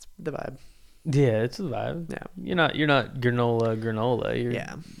it's the vibe. Yeah, it's a vibe. Yeah. You're not granola. You're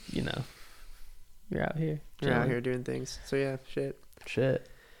Yeah. you know. You're out here. You're out chilling. here doing things. So yeah, shit. Shit.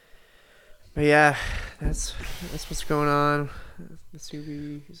 But yeah, that's what's going on. What's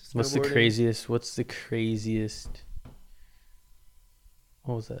the What's the craziest? What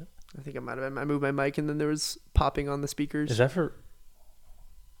was that? I think I moved my mic and then there was popping on the speakers. Is that for?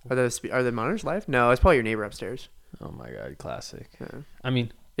 Are the monitors live? No, it's probably your neighbor upstairs. Oh my god, classic. Yeah. I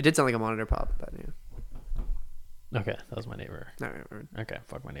mean, It did sound like a monitor pop, but yeah. okay, that was my neighbor. No, no, no. Okay,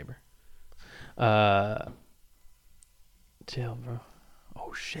 fuck my neighbor. Chill, bro.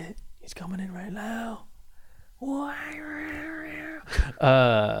 Oh shit, he's coming in right now.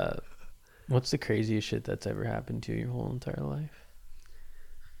 What's the craziest shit that's ever happened to you your whole entire life?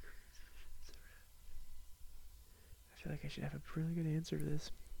 I feel like I should have a really good answer to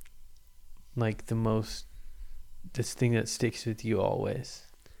this. Like this thing that sticks with you always.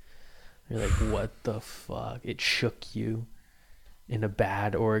 You're like, what the fuck? It shook you in a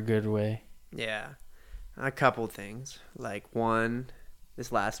bad or a good way. Yeah, a couple things. Like one,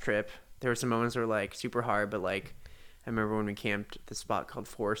 this last trip, there were some moments where like super hard, but like I remember when we camped at this spot called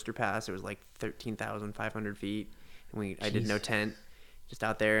Forester Pass. It was like 13,500 feet, and I did no tent, just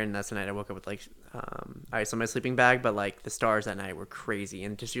out there. And that's the night I woke up with like ice on my sleeping bag. But like the stars that night were crazy,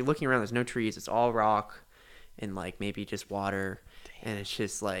 and just you're looking around. There's no trees. It's all rock, and like maybe just water, and it's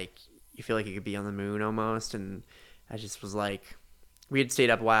just like you feel like you could be on the moon almost. And I just was like, we had stayed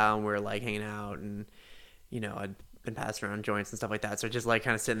up a while and we were like hanging out, and you know I'd been passing around joints and stuff like that. So just like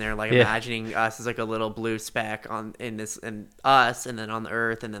kind of sitting there like imagining us as like a little blue speck in this and us, and then on the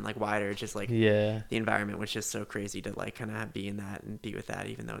earth, and then like wider. Just like Yeah. the environment was just so crazy to like kind of be in that and be with that,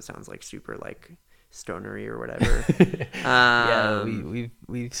 even though it sounds like super like stonery or whatever. Yeah,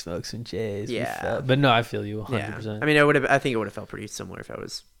 we've smoked some J's. Yeah. But no, I feel you 100%. Yeah. I mean, I think it would have felt pretty similar if I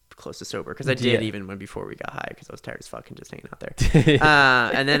was close to sober, because I did even before we got high, because I was tired as fuck and just hanging out there.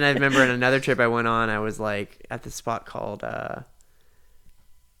 And then I remember on another trip I went on, I was like at this spot called what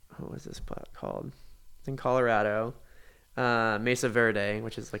was this spot called? It's in Colorado, Mesa Verde,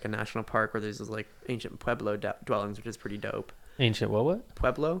 which is like a national park where there's this like ancient Pueblo dwellings, which is pretty dope. Ancient what?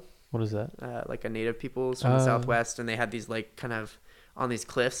 Pueblo, What is that? like a native peoples from the Southwest, and they had these like kind of on these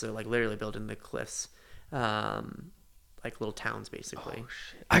cliffs, so like literally built in the cliffs, like little towns basically.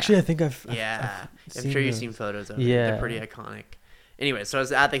 Actually, I think I've Yeah, I'm seen sure you've those. seen photos of it. Yeah. They're pretty iconic. Anyway, so I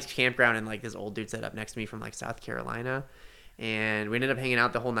was at this campground, and like this old dude sat up next to me from like South Carolina, and we ended up hanging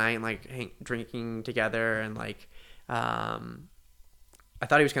out the whole night and like drinking together, and like I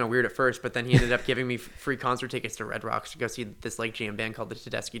thought he was kind of weird at first, but then he ended up giving me free concert tickets to Red Rocks to go see this like jam band called the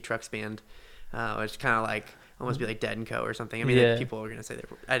Tedeschi Trucks Band, which kind of like almost be like Dead and Co or something. I mean, Yeah. people are gonna say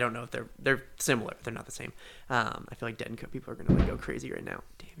I don't know if they're similar, but they're not the same. I feel like Dead and Co people are gonna like go crazy right now.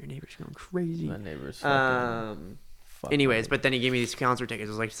 Damn, your neighbor's going crazy. My neighbor's fucking... Anyways, but then he gave me these concert tickets. It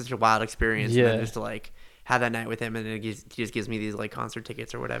was like such a wild experience. Yeah. And then just to like have that night with him, and then he just gives me these like concert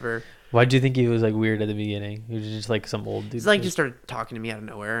tickets or whatever. Why do you think he was like weird at the beginning? He was just like some old dude. He's like just started talking to me out of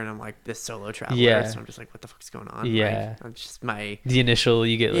nowhere, and I'm like this solo traveler. Yeah. So I'm just like, what the fuck's going on? Yeah. Like, I'm just my the initial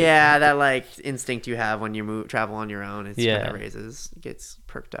you get. Like, yeah, that like instinct you have when you travel on your own. It's Yeah. kind of gets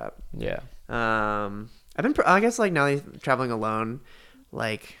perked up. Yeah. I've been I guess like now that I'm traveling alone,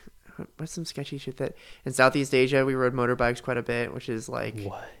 like what's some sketchy shit that in Southeast Asia we rode motorbikes quite a bit, which is like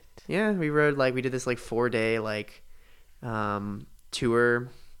What? yeah, we rode like we did this like 4-day like tour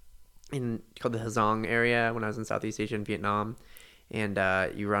in called the Hazong area when I was in Southeast Asia in Vietnam, and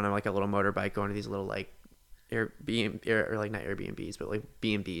you run on like a little motorbike going to these little like or like not Airbnbs, but like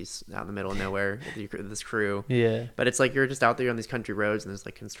B&Bs out in the middle of nowhere with this crew. Yeah. But it's like you're just out there on these country roads, and there's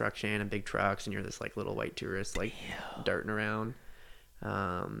like construction and big trucks, and you're this like little white tourist like darting around.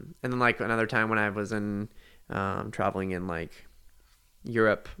 And then like another time when I was in traveling in like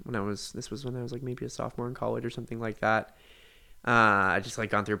Europe when I was like maybe a sophomore in college or something like that. I just like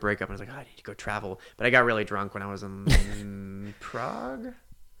gone through a breakup and I was like, oh, I need to go travel. But I got really drunk when I was in Prague.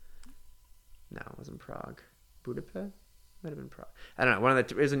 No, it wasn't Prague. Budapest? Might have been Prague. I don't know.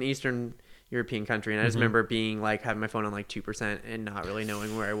 It was an Eastern European country, and I just remember being like having my phone on like 2% and not really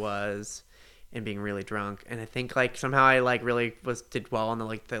knowing where I was and being really drunk. And I think like somehow I like really did well on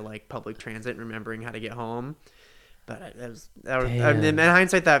the public transit and remembering how to get home. But in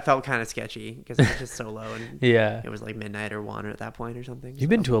hindsight, that felt kind of sketchy because it was just so low, and Yeah. it was like midnight or 1 at that point or something. You've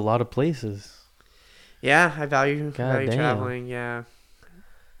been to a lot of places. Yeah, I value damn. traveling. Yeah,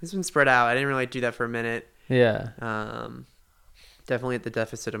 it's been spread out. I didn't really do that for a minute. Yeah. Definitely at the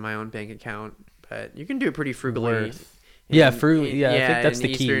deficit of my own bank account, but you can do it pretty frugally. Worth. Yeah, I think that's in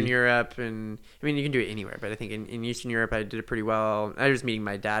the key. Eastern Europe, and I mean you can do it anywhere, but I think in Eastern Europe I did it pretty well. I was meeting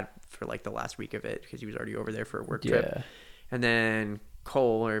my dad for like the last week of it because he was already over there for a work trip, and then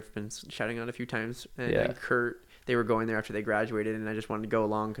Cole, or I've been shouting out a few times, and Kurt, they were going there after they graduated, and I just wanted to go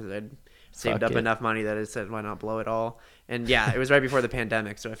along because I'd saved up enough money that I said why not blow it all. And yeah, it was right before the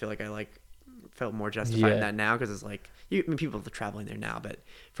pandemic, so I feel like I felt more justified in that now because it's like people are traveling there now, but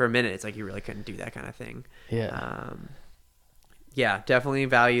for a minute it's like you really couldn't do that kind of thing. Yeah, definitely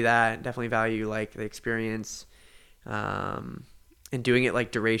value that. Definitely value like the experience, and doing it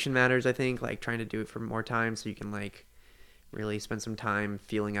like duration matters. I think like trying to do it for more time so you can like really spend some time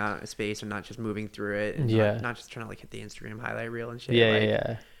feeling out a space and not just moving through it, and not just trying to like hit the Instagram highlight reel and shit.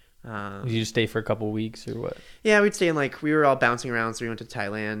 You just stay for a couple weeks or what? Yeah, we'd stay in we were all bouncing around. So we went to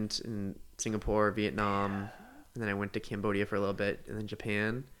Thailand and Singapore, Vietnam, and then I went to Cambodia for a little bit, and then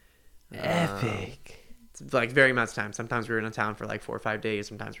Japan. Epic. It's like very much time. Sometimes we were in a town for like 4 or 5 days.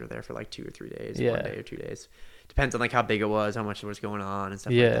 Sometimes we were there for like 2 or 3 days, 1 day or 2 days. Depends on like how big it was, how much was going on and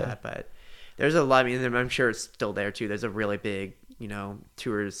stuff like that. But there's a lot. I mean, I'm sure it's still there too. There's a really big,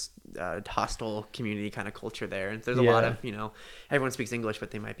 tourist, hostile community kind of culture there. And there's a lot of, everyone speaks English,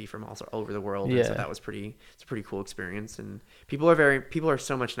 but they might be from all over the world. And so that was it's a pretty cool experience. And people are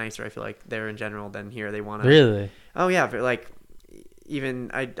so much nicer, I feel like, there in general than here. They want to. Really? Oh yeah. Like, even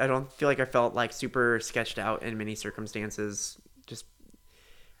I don't feel like I felt like super sketched out in many circumstances. Just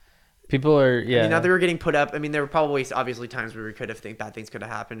people are now they were getting put up. I mean, there were probably obviously times where we could have bad things could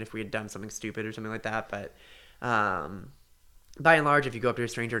have happened if we had done something stupid or something like that. But by and large, if you go up to a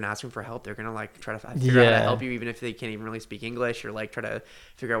stranger and ask them for help, they're gonna like try to figure out how to help you, even if they can't even really speak English, or like try to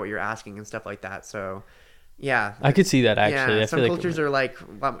figure out what you're asking and stuff like that. So yeah, I could see that actually. Yeah, I some feel cultures are like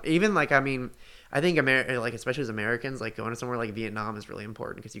even like I think like especially as Americans, like going to somewhere like Vietnam is really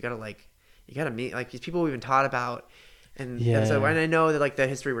important because you gotta meet like these people we've been taught about, and so I know that like the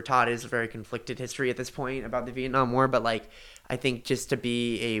history we're taught is a very conflicted history at this point about the Vietnam War, but like I think just to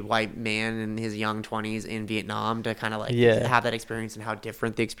be a white man in his young 20s in Vietnam to kind of like have that experience and how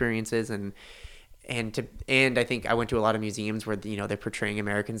different the experience is, and I think I went to a lot of museums where they're portraying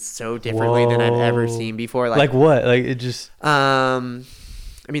Americans so differently than I've ever seen before. Like what? Like it just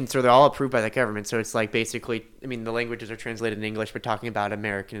I mean, so they're all approved by the government. So it's like basically, I mean, the languages are translated in English, but talking about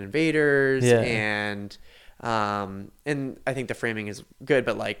American invaders and I think the framing is good,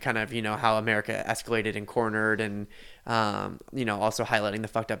 but like kind of, how America escalated and cornered and, also highlighting the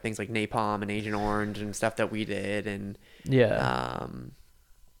fucked up things like napalm and Agent Orange and stuff that we did. And,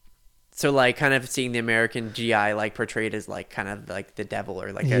 so like kind of seeing the American GI like portrayed as like kind of like the devil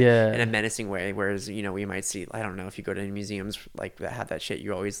or like in a menacing way, whereas we might see, I don't know, if you go to museums like that have that shit,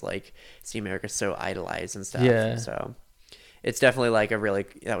 you always like see America so idolized and stuff. So it's definitely like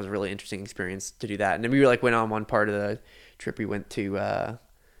that was a really interesting experience to do that. And then we went on one part of the trip. We went to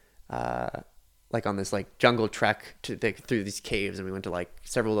like on this like jungle trek through these caves, and we went to like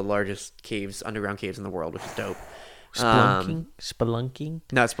several of the largest underground caves in the world, which is dope. Spelunking?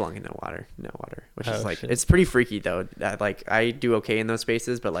 No, spelunking, no water, which is like shit. It's pretty freaky though. Like I do okay in those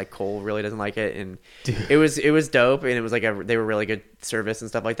spaces, but like Cole really doesn't like it, and it was dope, and it was like they were really good service and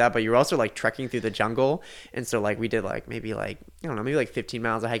stuff like that. But you were also like trekking through the jungle, and so like we did like maybe like I don't know, maybe like 15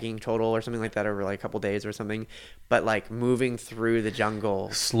 miles of hiking total or something like that over like a couple days or something. But like moving through the jungle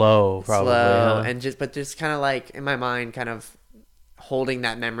slow, and just kind of like in my mind, kind of holding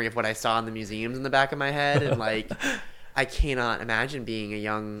that memory of what I saw in the museums in the back of my head, and like I cannot imagine being a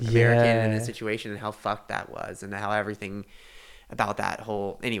young American in this situation and how fucked that was, and how everything about that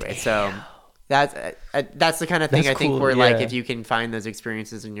whole so that's the kind of thing I think where like if you can find those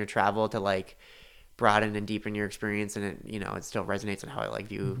experiences in your travel to like broaden and deepen your experience, and it still resonates on how I like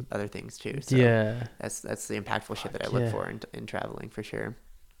view other things too. So Yeah. that's the impactful shit that I look yeah. for in traveling for sure.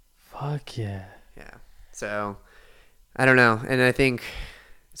 Fuck yeah. Yeah. So I don't know, and I think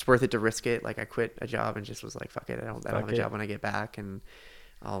it's worth it to risk it. Like I quit a job and just was like, fuck it, I don't have a job when I get back, and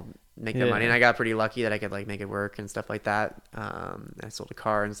I'll make that money. And I got pretty lucky that I could like make it work and stuff like that. I sold a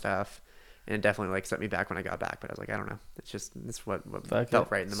car and stuff, and it definitely like set me back when I got back. But I was like, I don't know, it's what felt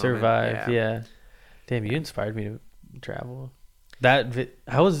right in the Survive, moment. yeah. Damn, you inspired me to travel.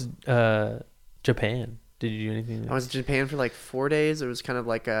 How was Japan? Did you do anything? I was in Japan for like 4 days. It was kind of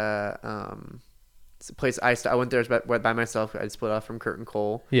like it's a place I went there by myself. I split off from Kurt and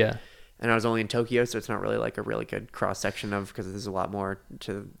Cole. Yeah. And I was only in Tokyo, so it's not really like a really good cross section of, because there's a lot more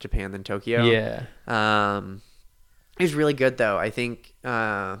to Japan than Tokyo. Yeah. It was really good though. I think it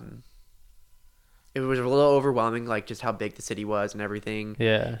was a little overwhelming, like just how big the city was and everything.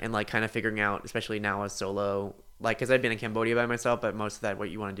 Yeah. And like kind of figuring out, especially now as solo, like, because I'd been in Cambodia by myself, but most of that, what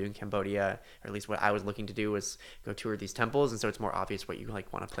you want to do in Cambodia, or at least what I was looking to do, was go tour these temples, and so it's more obvious what you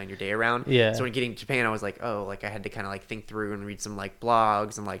like want to plan your day around. Yeah. So when getting to Japan, I was like, oh, like I had to kind of like think through and read some like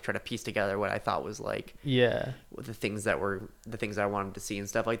blogs and like try to piece together what I thought was like the things that I wanted to see and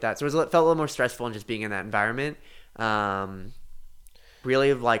stuff like that. So it felt a little more stressful in just being in that environment.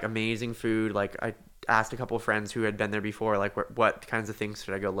 Really like amazing food. Like I asked a couple of friends who had been there before, like what kinds of things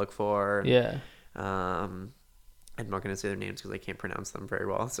should I go look for? Yeah. I'm not going to say their names because I can't pronounce them very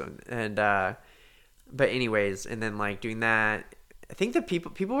well. So, but anyways, and then like doing that, I think that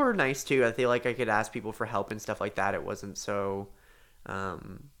people were nice too. I feel like I could ask people for help and stuff like that. It wasn't so,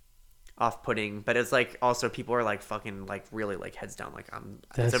 off-putting, but it's like also people are like fucking like really like heads down. Like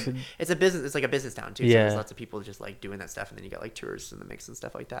it's a business. It's like a business town too. So there's lots of people just like doing that stuff, and then you got like tourists in the mix and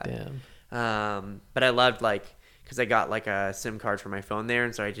stuff like that. Damn. But I loved like, because I got like a SIM card for my phone there,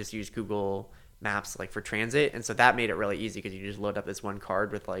 and so I just used Google Maps like for transit, and so that made it really easy because you just load up this one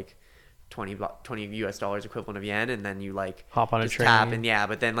card with like 20 US dollars equivalent of yen, and then you like hop on a train, tap, and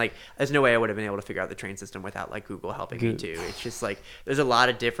but then like there's no way I would have been able to figure out the train system without like Google helping me too. It's just like there's a lot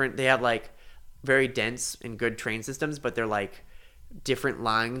of different, they have like very dense and good train systems, but they're like different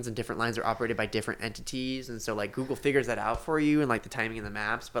lines, and different lines are operated by different entities, and so like Google figures that out for you and like the timing in the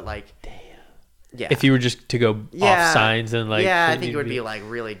maps, but like if you were just to go off signs and like I think it would be like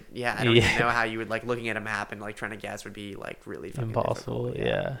really I don't even know how you would like looking at a map and like trying to guess would be like really fucking impossible.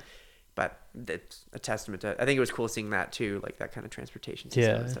 But it's a testament to, I think it was cool seeing that too, like that kind of transportation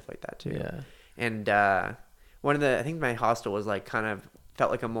system and stuff like that too. And I think my hostel was like kind of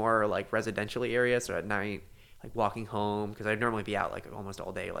felt like a more like residential area, so at night like walking home, because I'd normally be out like almost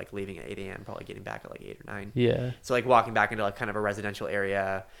all day, like leaving at 8 a.m, probably getting back at like 8 or 9. So like walking back into like kind of a residential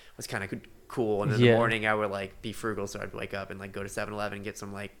area was kind of cool. And in the morning I would like be frugal, so I'd wake up and like go to 7-Eleven and get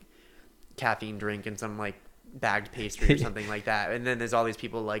some like caffeine drink and some like bagged pastry or something like that. And then there's all these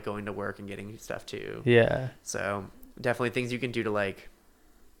people like going to work and getting stuff too. So definitely things you can do to like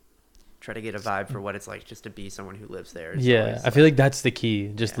try to get a vibe for what it's like just to be someone who lives there. I feel like that's the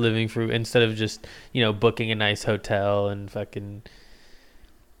key, just living through, instead of just booking a nice hotel and fucking,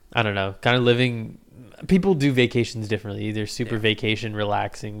 I don't know, kind of living. People do vacations differently, either super vacation,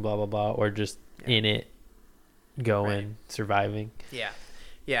 relaxing, blah blah blah, or just in it, going, surviving.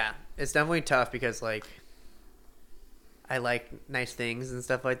 It's definitely tough because like I like nice things and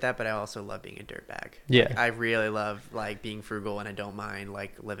stuff like that, but I also love being a dirtbag. Like, I really love like being frugal, and I don't mind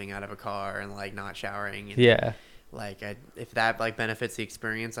like living out of a car and like not showering. And, like if that like benefits the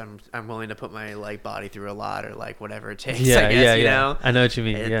experience, I'm willing to put my like body through a lot, or like whatever it takes. I guess, you know. I know what you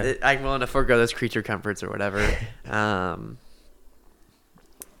mean. I'm willing to forego those creature comforts or whatever.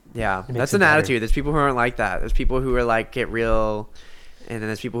 That's an attitude. There's people who aren't like that. There's people who are like get real. And then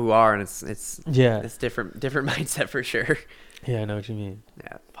there's people who are, and it's different mindset for sure. I know what you mean.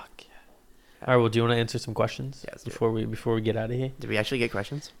 Fuck yeah. All right, well, do you want to answer some questions before we get out of here? Did we actually get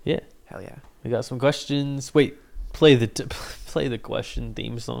questions? Hell yeah. We got some questions. Wait, play the question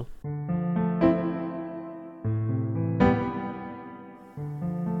theme song.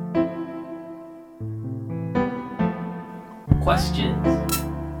 Questions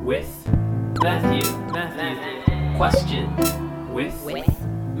with Matthew. Questions with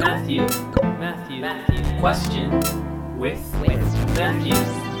Matthew. Question with Matthew.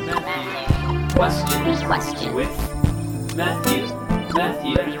 Question with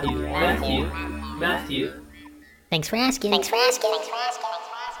Matthew. Thanks for asking.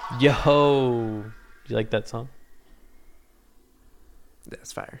 Yo, do you like that song?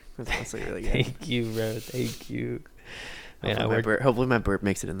 That's fire. That's honestly really good. Thank you, bro. Thank you. Man, hopefully my burp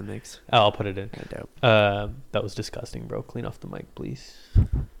makes it in the mix. I'll put it in. Dope. That was disgusting, bro. Clean off the mic, please.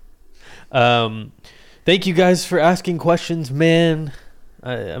 Thank you guys for asking questions, man.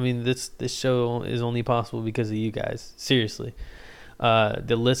 I mean, this show is only possible because of you guys. Seriously.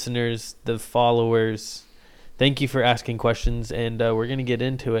 The listeners, the followers, thank you for asking questions, and we're gonna get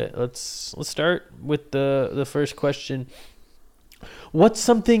into it. Let's start with the first question. What's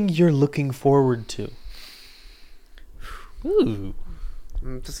something you're looking forward to? Ooh,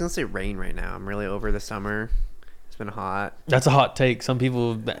 I'm just gonna say rain right now. I'm really over the summer. It's been hot. that's a hot take. Some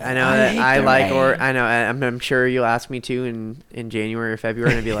people. I know that I like, or I know I'm sure you'll ask me too in January or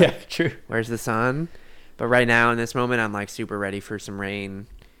February, and I'd be like, Yeah, true. "Where's the sun?" But right now in this moment, I'm like super ready for some rain.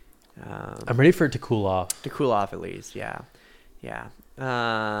 I'm ready for it to cool off. To cool off at least, yeah.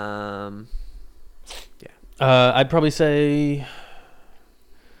 I'd probably say.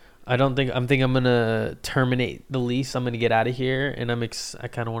 I'm gonna terminate the lease. I'm gonna get out of here, and I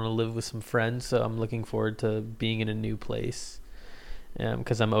kind of want to live with some friends. So I'm looking forward to being in a new place,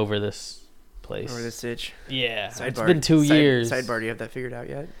 because I'm over this place. Over this stitch. Yeah, it's been 2 years. Sidebar, do you have that figured out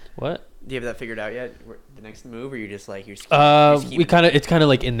yet? What? Do you have that figured out yet? The next move, or you just like It's kind of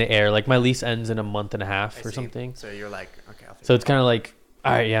like in the air. Like my lease ends in a month and a half or something. So you're like, okay. So it's kind of like,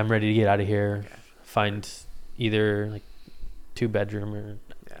 all right, yeah, I'm ready to get out of here. Okay. Find either like 2-bedroom or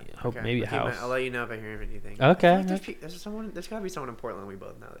maybe a house. I'll let you know if I hear of anything. Okay. I feel like there's gotta be someone in Portland we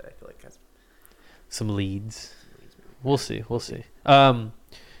both know that I feel like has Some leads. We'll see.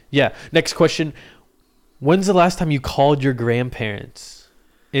 Yeah. Next question. When's the last time you called your grandparents?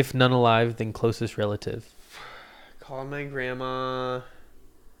 If none alive, then closest relative. Called my grandma. I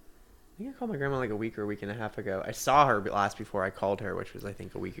think I called my grandma like a week or a week and a half ago. I saw her last before I called her, which was I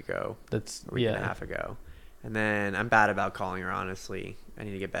think a week ago. That's a week and a half ago. And then I'm bad about calling her, honestly. I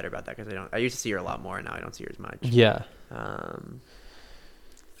need to get better about that because I used to see her a lot more, and now I don't see her as much. Yeah.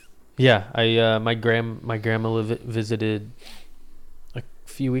 Yeah. My grandma visited a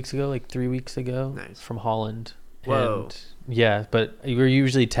few weeks ago, like 3 weeks ago. Nice. From Holland. Whoa. And yeah, but we're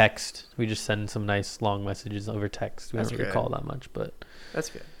usually text. We just send some nice long messages over text. We don't really call that much, but that's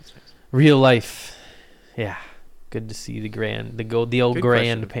good. That's nice. Real life. Yeah. Good to see the old Good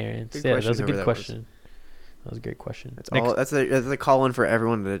grandparents. Good Yeah, that was a whoever good that question. That was a great question. That's a call in for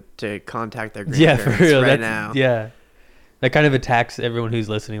everyone to contact their Yeah, grandparents for real. right now. Yeah. That kind of attacks everyone who's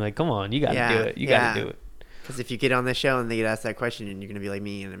listening. Like, come on, you got to do it. You got to do it. Because if you get on the show and they get asked that question, and you're going to be like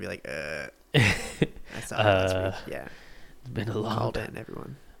me, and I'll be like, I saw it last week. Yeah. It's been a long time. In,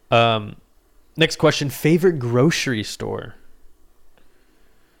 everyone. Next question. Favorite grocery store?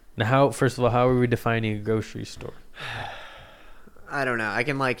 Now, first of all, how are we defining a grocery store? I don't know. I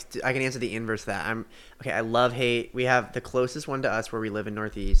can answer the inverse of that. I love hate. We have the closest one to us where we live in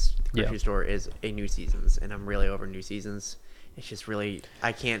Northeast. The grocery store is a New Seasons, and I'm really over New Seasons. It's just really,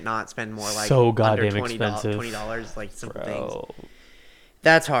 I can't not spend more like so goddamn under expensive. $20 like simple things. Bro.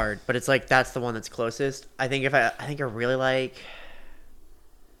 That's hard, but it's like that's the one that's closest. I really like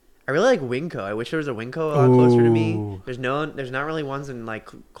Winco. I wish there was a Winco a lot closer to me. There's not really ones in like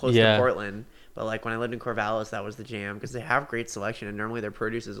close to Portland. But like when I lived in Corvallis, that was the jam because they have great selection and normally their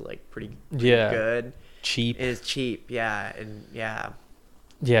produce is like pretty good, cheap. And it's cheap, yeah, and yeah.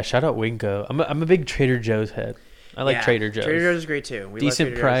 Yeah, shout out Winco. I'm a big Trader Joe's head. I like Trader Joe's. Trader Joe's is great too. We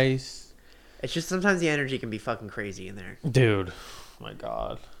Decent price. It's just sometimes the energy can be fucking crazy in there. Dude, oh my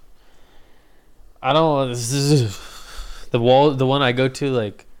God. I don't. This is the one I go to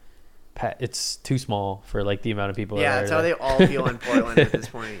like. It's too small for like the amount of people. Yeah, that's how they all feel in Portland at this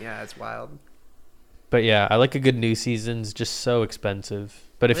point. Yeah, it's wild. But yeah, I like a good New Seasons. Just so expensive.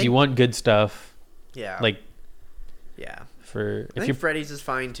 But if you want good stuff, I think Freddy's is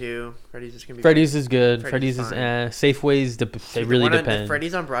fine too. Freddy's is gonna be. Freddy's is good. Freddy's is Safeways. It really depends.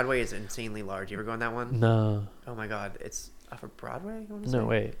 Freddy's on Broadway is insanely large. You ever go on that one? No. Oh my God, it's off of Broadway. No,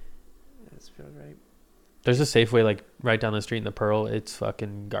 wait. That's right. There's a Safeway like right down the street in the Pearl. It's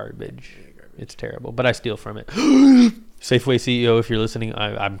fucking garbage. It's terrible, but I steal from it. Safeway CEO, if you're listening,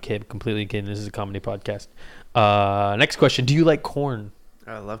 I'm completely kidding. This is a comedy podcast. Next question: do you like corn?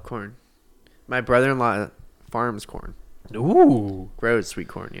 I love corn. My brother-in-law farms corn. Ooh, grows sweet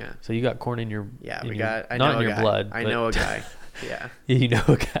corn. Yeah. So you got corn in your not in your blood. I know a guy. Yeah. You know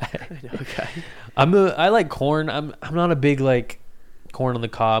a guy. I know a guy. I like corn. I'm not a big like corn on the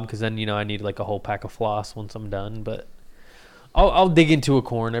cob because then I need like a whole pack of floss once I'm done. But I'll dig into a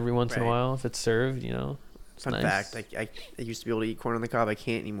corn every once in a while if it's served. Fun fact: I used to be able to eat corn on the cob. I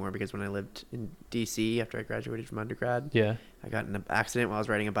can't anymore because when I lived in DC after I graduated from undergrad, I got in an accident while I was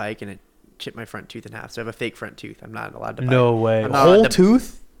riding a bike and it chipped my front tooth in half. So I have a fake front tooth. I'm not allowed to. No way. Whole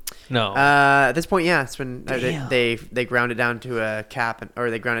tooth? No. At this point, yeah, it's been they ground it down to a cap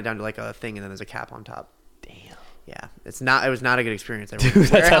or they ground it down to like a thing and then there's a cap on top. Damn. Yeah, it was not a good experience. Dude,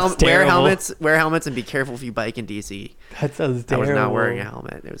 that sounds terrible. Wear helmets, and be careful if you bike in DC. That sounds I terrible. was not wearing a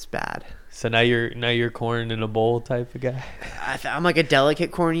helmet. It was bad. So now you're corn in a bowl type of guy. I'm like a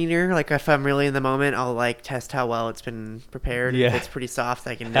delicate corn eater. Like if I'm really in the moment, I'll like test how well it's been prepared. Yeah. If it's pretty soft,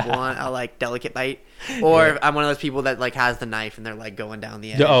 I can nibble on it. I'll like delicate bite. Or I'm one of those people that like has the knife and they're like going down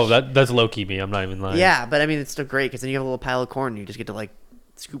the edge. Oh, that's low key me. I'm not even lying. Yeah, but I mean it's still great because then you have a little pile of corn and you just get to like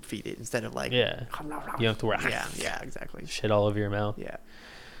scoop feed it instead of like You don't have to wear yeah exactly shit all over your mouth. yeah.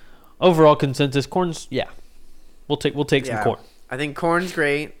 Overall consensus, corn's We'll take some corn. I think corn's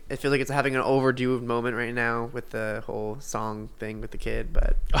great. I feel like it's having an overdue moment right now with the whole song thing with the kid,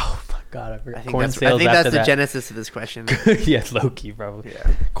 but Oh my god, I forgot. I think Corn that's sales after the that. genesis of this question. Yeah, low key probably.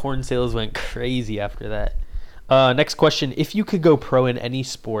 Yeah. Corn sales went crazy after that. Next question: if you could go pro in any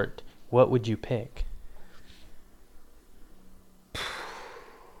sport, what would you pick?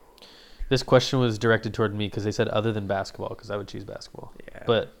 This question was directed toward me because they said other than basketball, because I would choose basketball. Yeah.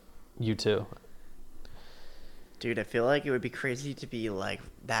 But you too. Dude, I feel like it would be crazy to be like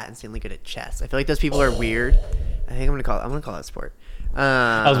that insanely good at chess. I feel like those people are weird. I think I'm gonna call it sport.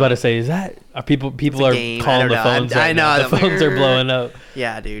 I was about to say, are people are game. calling I the don't know. phones? I Right now. know, The phones are blowing up.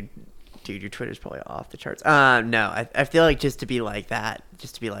 Yeah, dude, your Twitter's probably off the charts. No, I feel like just to be like that,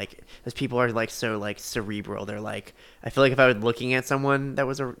 just to be like, those people are like so like cerebral. They're like, I feel like if I was looking at someone that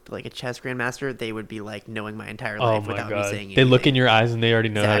was a chess grandmaster, they would be like knowing my entire Oh life my without me god! saying They anything. look in your eyes and they already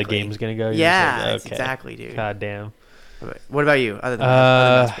know how the Exactly. game's gonna go. You're Yeah, just like, that's exactly, dude. God damn. What about you? Other than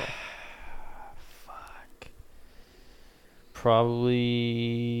basketball? Fuck.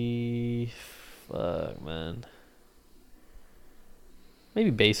 Probably. Fuck, man. Maybe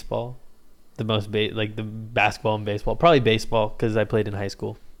baseball. The most like the basketball and baseball. Probably baseball because I played in high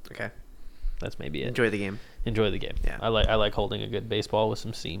school. Okay. That's maybe it. Enjoy the game. Enjoy the game. Yeah. I like holding a good baseball with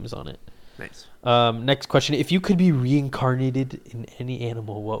some seams on it. Nice. Next question: if you could be reincarnated in any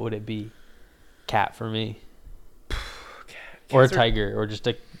animal, what would it be? Cat for me. Or a tiger, or just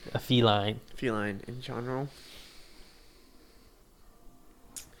a feline. Feline in general.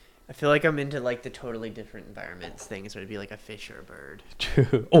 I feel like I'm into like the totally different environments things. So it'd be like a fish or a bird.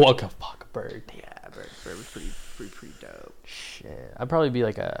 True. Oh, like a bird. Damn. Yeah, bird was pretty dope. Shit. I'd probably be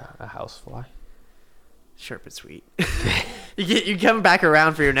like a housefly. Sharp and sweet. you come back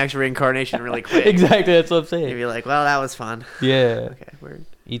around for your next reincarnation really quick. Exactly, that's what I'm You'd saying. be like, well, that was fun. Yeah. Okay, word.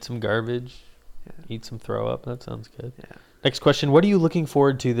 Eat some garbage. Yeah. Eat some throw up. That sounds good. Yeah. Next question: what are you looking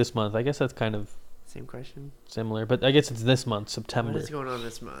forward to this month? I guess that's kind of Same question. similar, but I guess it's this month, September. What is going on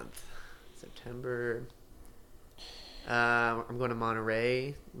this month? September. I'm going to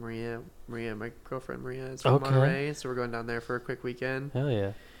Monterey. Maria, my girlfriend Maria is from Okay. Monterey, so we're going down there for a quick weekend. Hell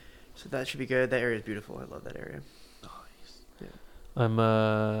yeah. So that should be good. That area is beautiful. I love that area. I'm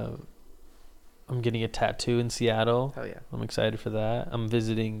getting a tattoo in Seattle. Hell yeah. I'm excited for that. I'm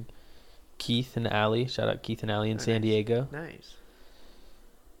visiting Keith and Allie. Shout out Keith and Allie in San nice. Diego. Nice.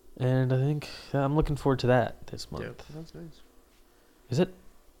 And I think I'm looking forward to that this month. Dope. That's nice. Is it?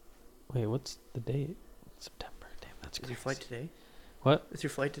 Wait, what's the date? September. Damn, that's Is crazy. your flight today? What? Is your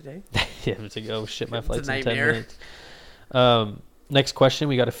flight today? Yeah, it's like, oh shit, my It's a flight's in 10 nightmare. minutes. Next question.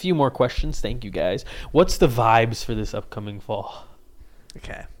 We got a few more questions. Thank you guys. What's the vibes for this upcoming fall?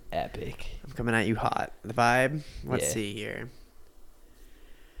 Okay. Epic. I'm coming at you hot. The vibe. Let's Yeah. see here.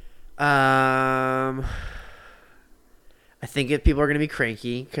 I think if people are gonna be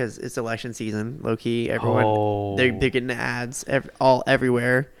cranky because it's election season, low key. Everyone they're getting ads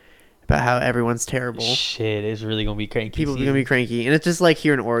everywhere about how everyone's terrible. Shit, it's really gonna be cranky. People are gonna be cranky, and it's just like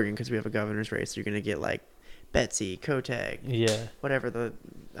here in Oregon because we have a governor's race. You're gonna get like Betsy, Kotek, Yeah, whatever the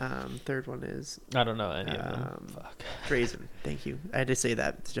third one is. I don't know any of them. Fuck. Drazen. Thank you. I had to say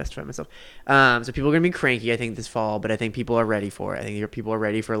that to justify myself. So people are gonna be cranky, I think, this fall, but I think people are ready for it. I think people are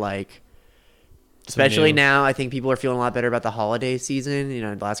ready for like, especially new. now. I think people are feeling a lot better about the holiday season. You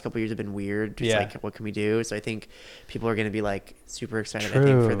know, the last couple of years have been weird. Just Yeah. like, what can we do? So I think people are gonna be like super excited. I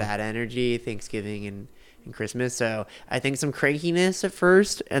think for True. that energy, Thanksgiving and Christmas. So I think some crankiness at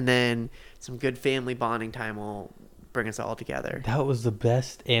first, and then some good family bonding time will bring us all together. That was the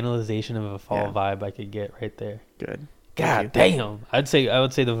best analyzation of a fall Yeah. vibe I could get right there. Good. God Thank you. damn. I would say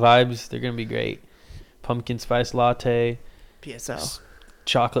the vibes, they're gonna be great. Pumpkin spice latte, PSL.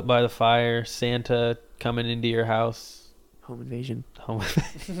 chocolate by the fire, Santa coming into your house. Home invasion. Home.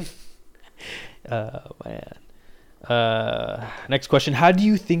 Man. Next question. How do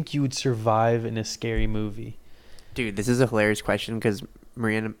you think you would survive in a scary movie? Dude, this is a hilarious question because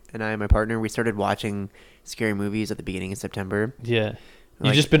Maria and I, my partner, we started watching scary movies at the beginning of September. Yeah. You've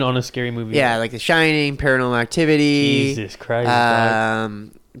Like- just been on a scary movie. Yeah, like The Shining, Paranormal Activity. Jesus Christ.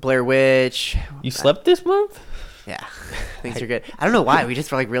 dog. Blair Witch. You slept this month? Yeah, things are good. I don't know why. We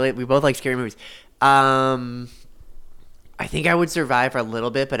just we both like scary movies. I think I would survive for a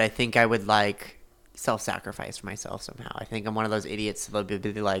little bit, but I think I would like self-sacrifice for myself somehow. I think I'm one of those idiots that'll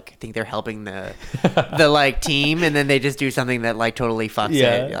be like, think they're helping the like team, and then they just do something that like totally fucks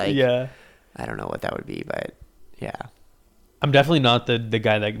it. Like, yeah. I don't know what that would be, but yeah, I'm definitely not the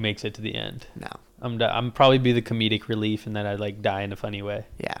guy that makes it to the end. no, I'm probably be the comedic relief, and that I like die in a funny way.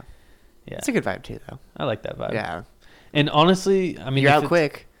 yeah, Yeah, it's a good vibe too, though. I like that vibe. Yeah, And honestly, I mean, you're if out it's-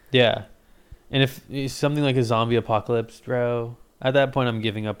 quick. Yeah, and if it's something like a zombie apocalypse, bro, at that point I'm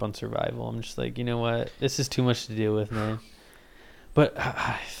giving up on survival. I'm just like, you know what? This is too much to deal with, man. But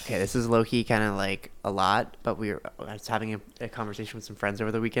Okay, this is low key kind of like a lot, but I was having a conversation with some friends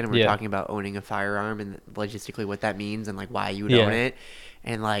over the weekend, and we were Yeah. talking about owning a firearm and logistically what that means and like why you would Yeah. own it,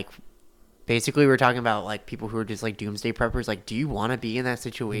 and like basically we were talking about like people who are just like doomsday preppers. Like, do you want to be in that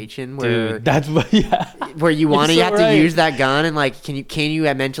situation where dude, that's what. Yeah, where you want to You're have so to right. use that gun, and like can you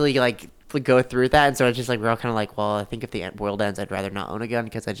mentally like go through that? And so it's just like we're all kind of like, well, I think if the world ends, I'd rather not own a gun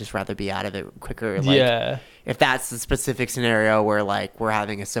because I'd just rather be out of it quicker. Like, yeah, if that's the specific scenario where like we're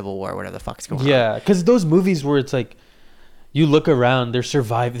having a civil war, whatever the fuck's going on. yeah. Because those movies where it's like, you look around, they're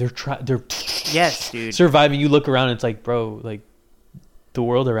surviving, they're Yes, dude. surviving. You look around, it's like, bro, like the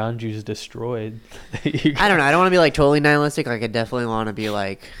world around you is destroyed. I don't know. I don't want to be like totally nihilistic. Like, I definitely want to be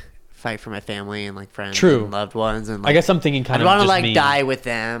like fight for my family and like friends True. and loved ones. And like, I guess I'm thinking kind I'd of want to just like me. die with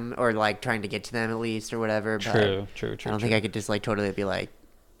them or like trying to get to them at least or whatever. But True. I don't think I could just like totally be like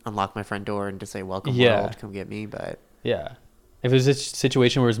unlock my front door and just say welcome Yeah. world, come get me. But Yeah. If it was a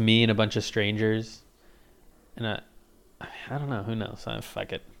situation where it's me and a bunch of strangers, and I don't know, who knows?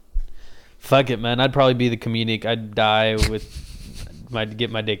 Fuck it, man. I'd probably be the comedic. I'd die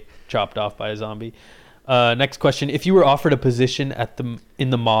get my dick chopped off by a zombie. Next question: if you were offered a position in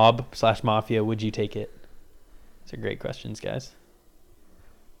the mob/mafia, would you take it? These are great questions, guys.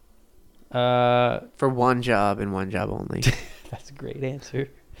 for one job and one job only. That's a great answer.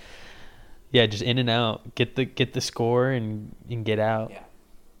 Yeah, just in and out. Get the score and get out. Yeah.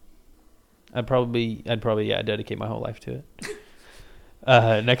 I'd probably dedicate my whole life to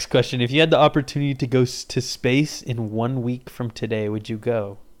it. Next question: if you had the opportunity to go to space in 1 week from today, would you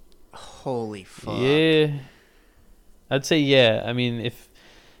go? Holy fuck. Yeah, I'd say yeah. I mean, if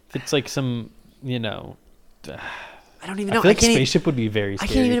it's like some, I don't even I know. feel like can't spaceship would be very I scary.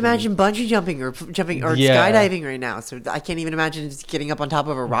 can't even for me. imagine bungee jumping or Yeah. skydiving right now. So I can't even imagine just getting up on top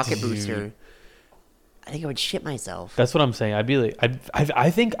of a rocket Dude. booster. I think I would shit myself. That's what I'm saying. I'd be like, I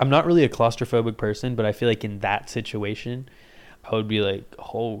think I'm not really a claustrophobic person, but I feel like in that situation, I would be like,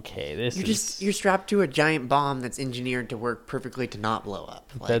 okay, You're strapped to a giant bomb that's engineered to work perfectly to not blow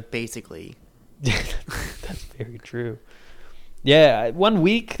up. Like, That- basically. That's very true. Yeah, 1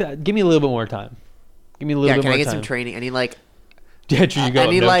 week. Give me a little bit more time. Give me a little Yeah, bit can more I get time. some training? I need like Yeah, true, you go I up,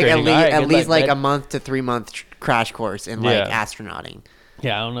 need no like training. at Alright, least good luck, like bud. a month to 3 month crash course in like Yeah. astronauting.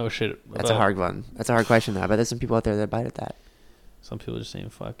 Yeah, I don't know shit. That's a hard one. That's a hard question though. I bet there's some people out there that bite at that. Some people just saying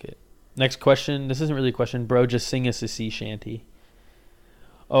fuck it. Next question. This isn't really a question, bro. Just sing us a sea shanty.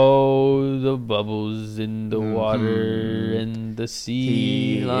 Oh, the bubbles in the water and the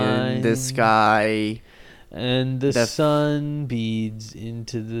sea line, in the sky, and the the- sun beads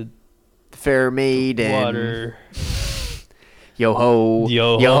into the fair maiden. water. Yo ho,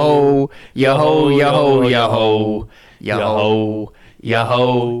 Yo yo ho. ho, yo ho, yo ho, yo ho, yo Yo ho, yo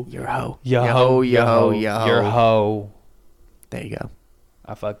ho, yo ho, yo ho, yo ho, yo ho. Your hoe. There you go.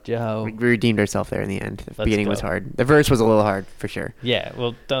 I fucked your hoe. We redeemed ourselves there in the end. The Let's beginning was go. hard. The verse was a little hard for sure. Yeah,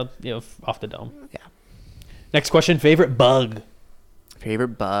 well, off the dome. Yeah. Next question: favorite bug.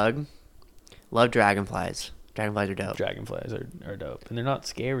 Favorite bug? Love dragonflies. Dragonflies are dope. Dragonflies are dope, and they're not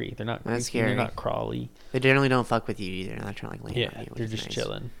scary. They're not Not creepy, scary. They're not crawly. They generally don't fuck with you either. They're not trying to like land Yeah, on you. which they're is just nice.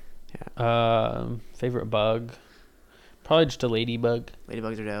 chilling. Yeah. Favorite bug? Probably just a ladybug,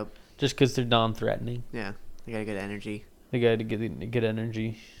 Ladybugs are dope. just because they're non-threatening. Yeah. They got a good energy. They got to get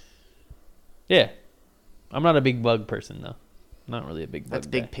energy. Yeah, I'm not a big bug person though. Not really a big bug. That's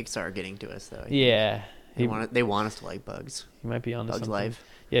big guy. Pixar getting to us though. Yeah, They want us to like bugs. he might be on to Bugs something. Life.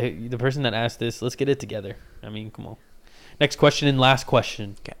 Yeah, the person that asked this, let's get it together. I mean, come on. Next question and last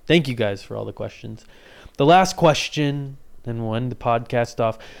question. Okay. Thank you guys for all the questions. The last question, and we'll end the podcast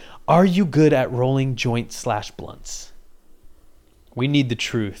off. Are you good at rolling joints / blunts? We need the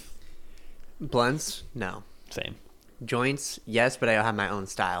truth. Blunts? No. Same. Joints? Yes, but I have my own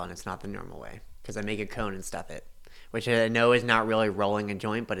style and it's not the normal way because I make a cone and stuff it, which I know is not really rolling a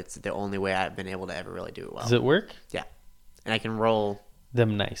joint, but it's the only way I've been able to ever really do it well. Does it work? Yeah. And I can roll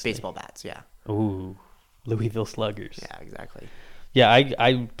Them nicely. baseball bats. Yeah. Ooh, Louisville Sluggers. Yeah, exactly. Yeah,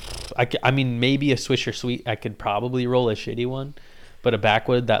 I I mean, maybe a Swisher Sweet. I could probably roll a shitty one, but a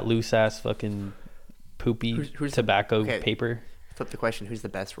backwood, that loose ass fucking poopy Who's tobacco okay. paper. Flip the question: who's the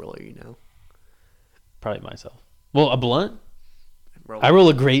best roller you know? Probably myself. Well, a blunt. Roller. I roll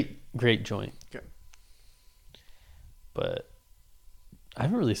a great joint, Okay. but I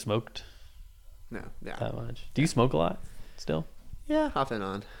haven't really smoked No, yeah, that much. Do you smoke a lot still? yeah, off and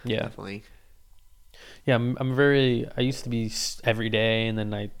on. Yeah. Definitely. Yeah, I'm very. I used to be every day, and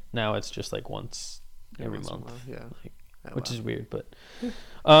then now it's just like once every Once in a month, while, yeah. like, Oh, which wow. is weird. But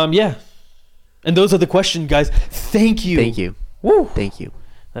yeah. And those are the questions, guys. Thank you. Thank you. Woo. Thank you.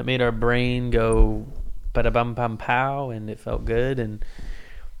 That made our brain go bada bum pam pow, and it felt good. And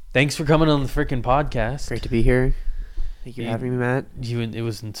thanks for coming on the freaking podcast. Great to be here. Thank you for having me, Matt. It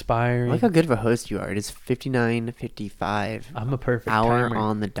was I inspiring. like how good of a host you are. It is 59:55. I'm a perfect hour timer.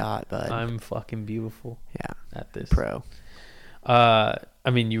 on the dot, bud. I'm fucking beautiful Yeah, at this. pro. I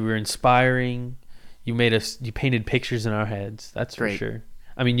mean, you were inspiring. You painted pictures in our heads. That's for Great. sure.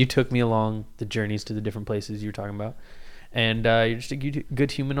 I mean, you took me along the journeys to the different places you were talking about, and you're just a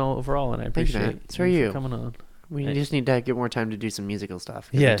good human overall. And I Thank you, appreciate Matt. So are you. for coming on. We Hey. just need to get more time to do some musical stuff.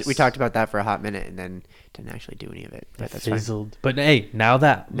 'Cause Yes. we talked about that for a hot minute and then didn't actually do any of it. But that's fine. Fizzled. But hey, now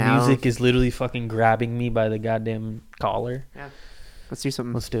that Now- music is literally fucking grabbing me by the goddamn collar, Yeah. Let's do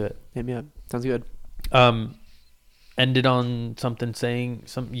something. let's do it. Hit me up. Sounds good. Ended on something saying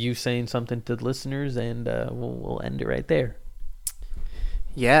something to the listeners, and we'll end it right there.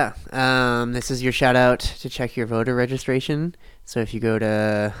 Yeah. This is your shout out to check your voter registration. So if you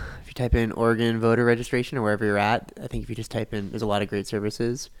type in Oregon voter registration or wherever you're at, I think if you just type in, there's a lot of great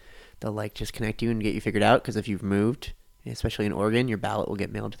services. They'll just connect you and get you figured out. Because if you've moved, especially in Oregon, your ballot will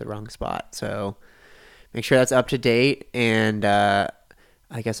get mailed to the wrong spot. So make sure that's up to date. And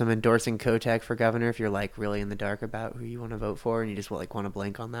I guess I'm endorsing Kotek for governor. If you're really in the dark about who you want to vote for and you just want to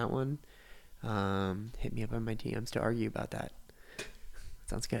blank on that one, hit me up on my DMs to argue about that.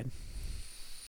 Sounds good.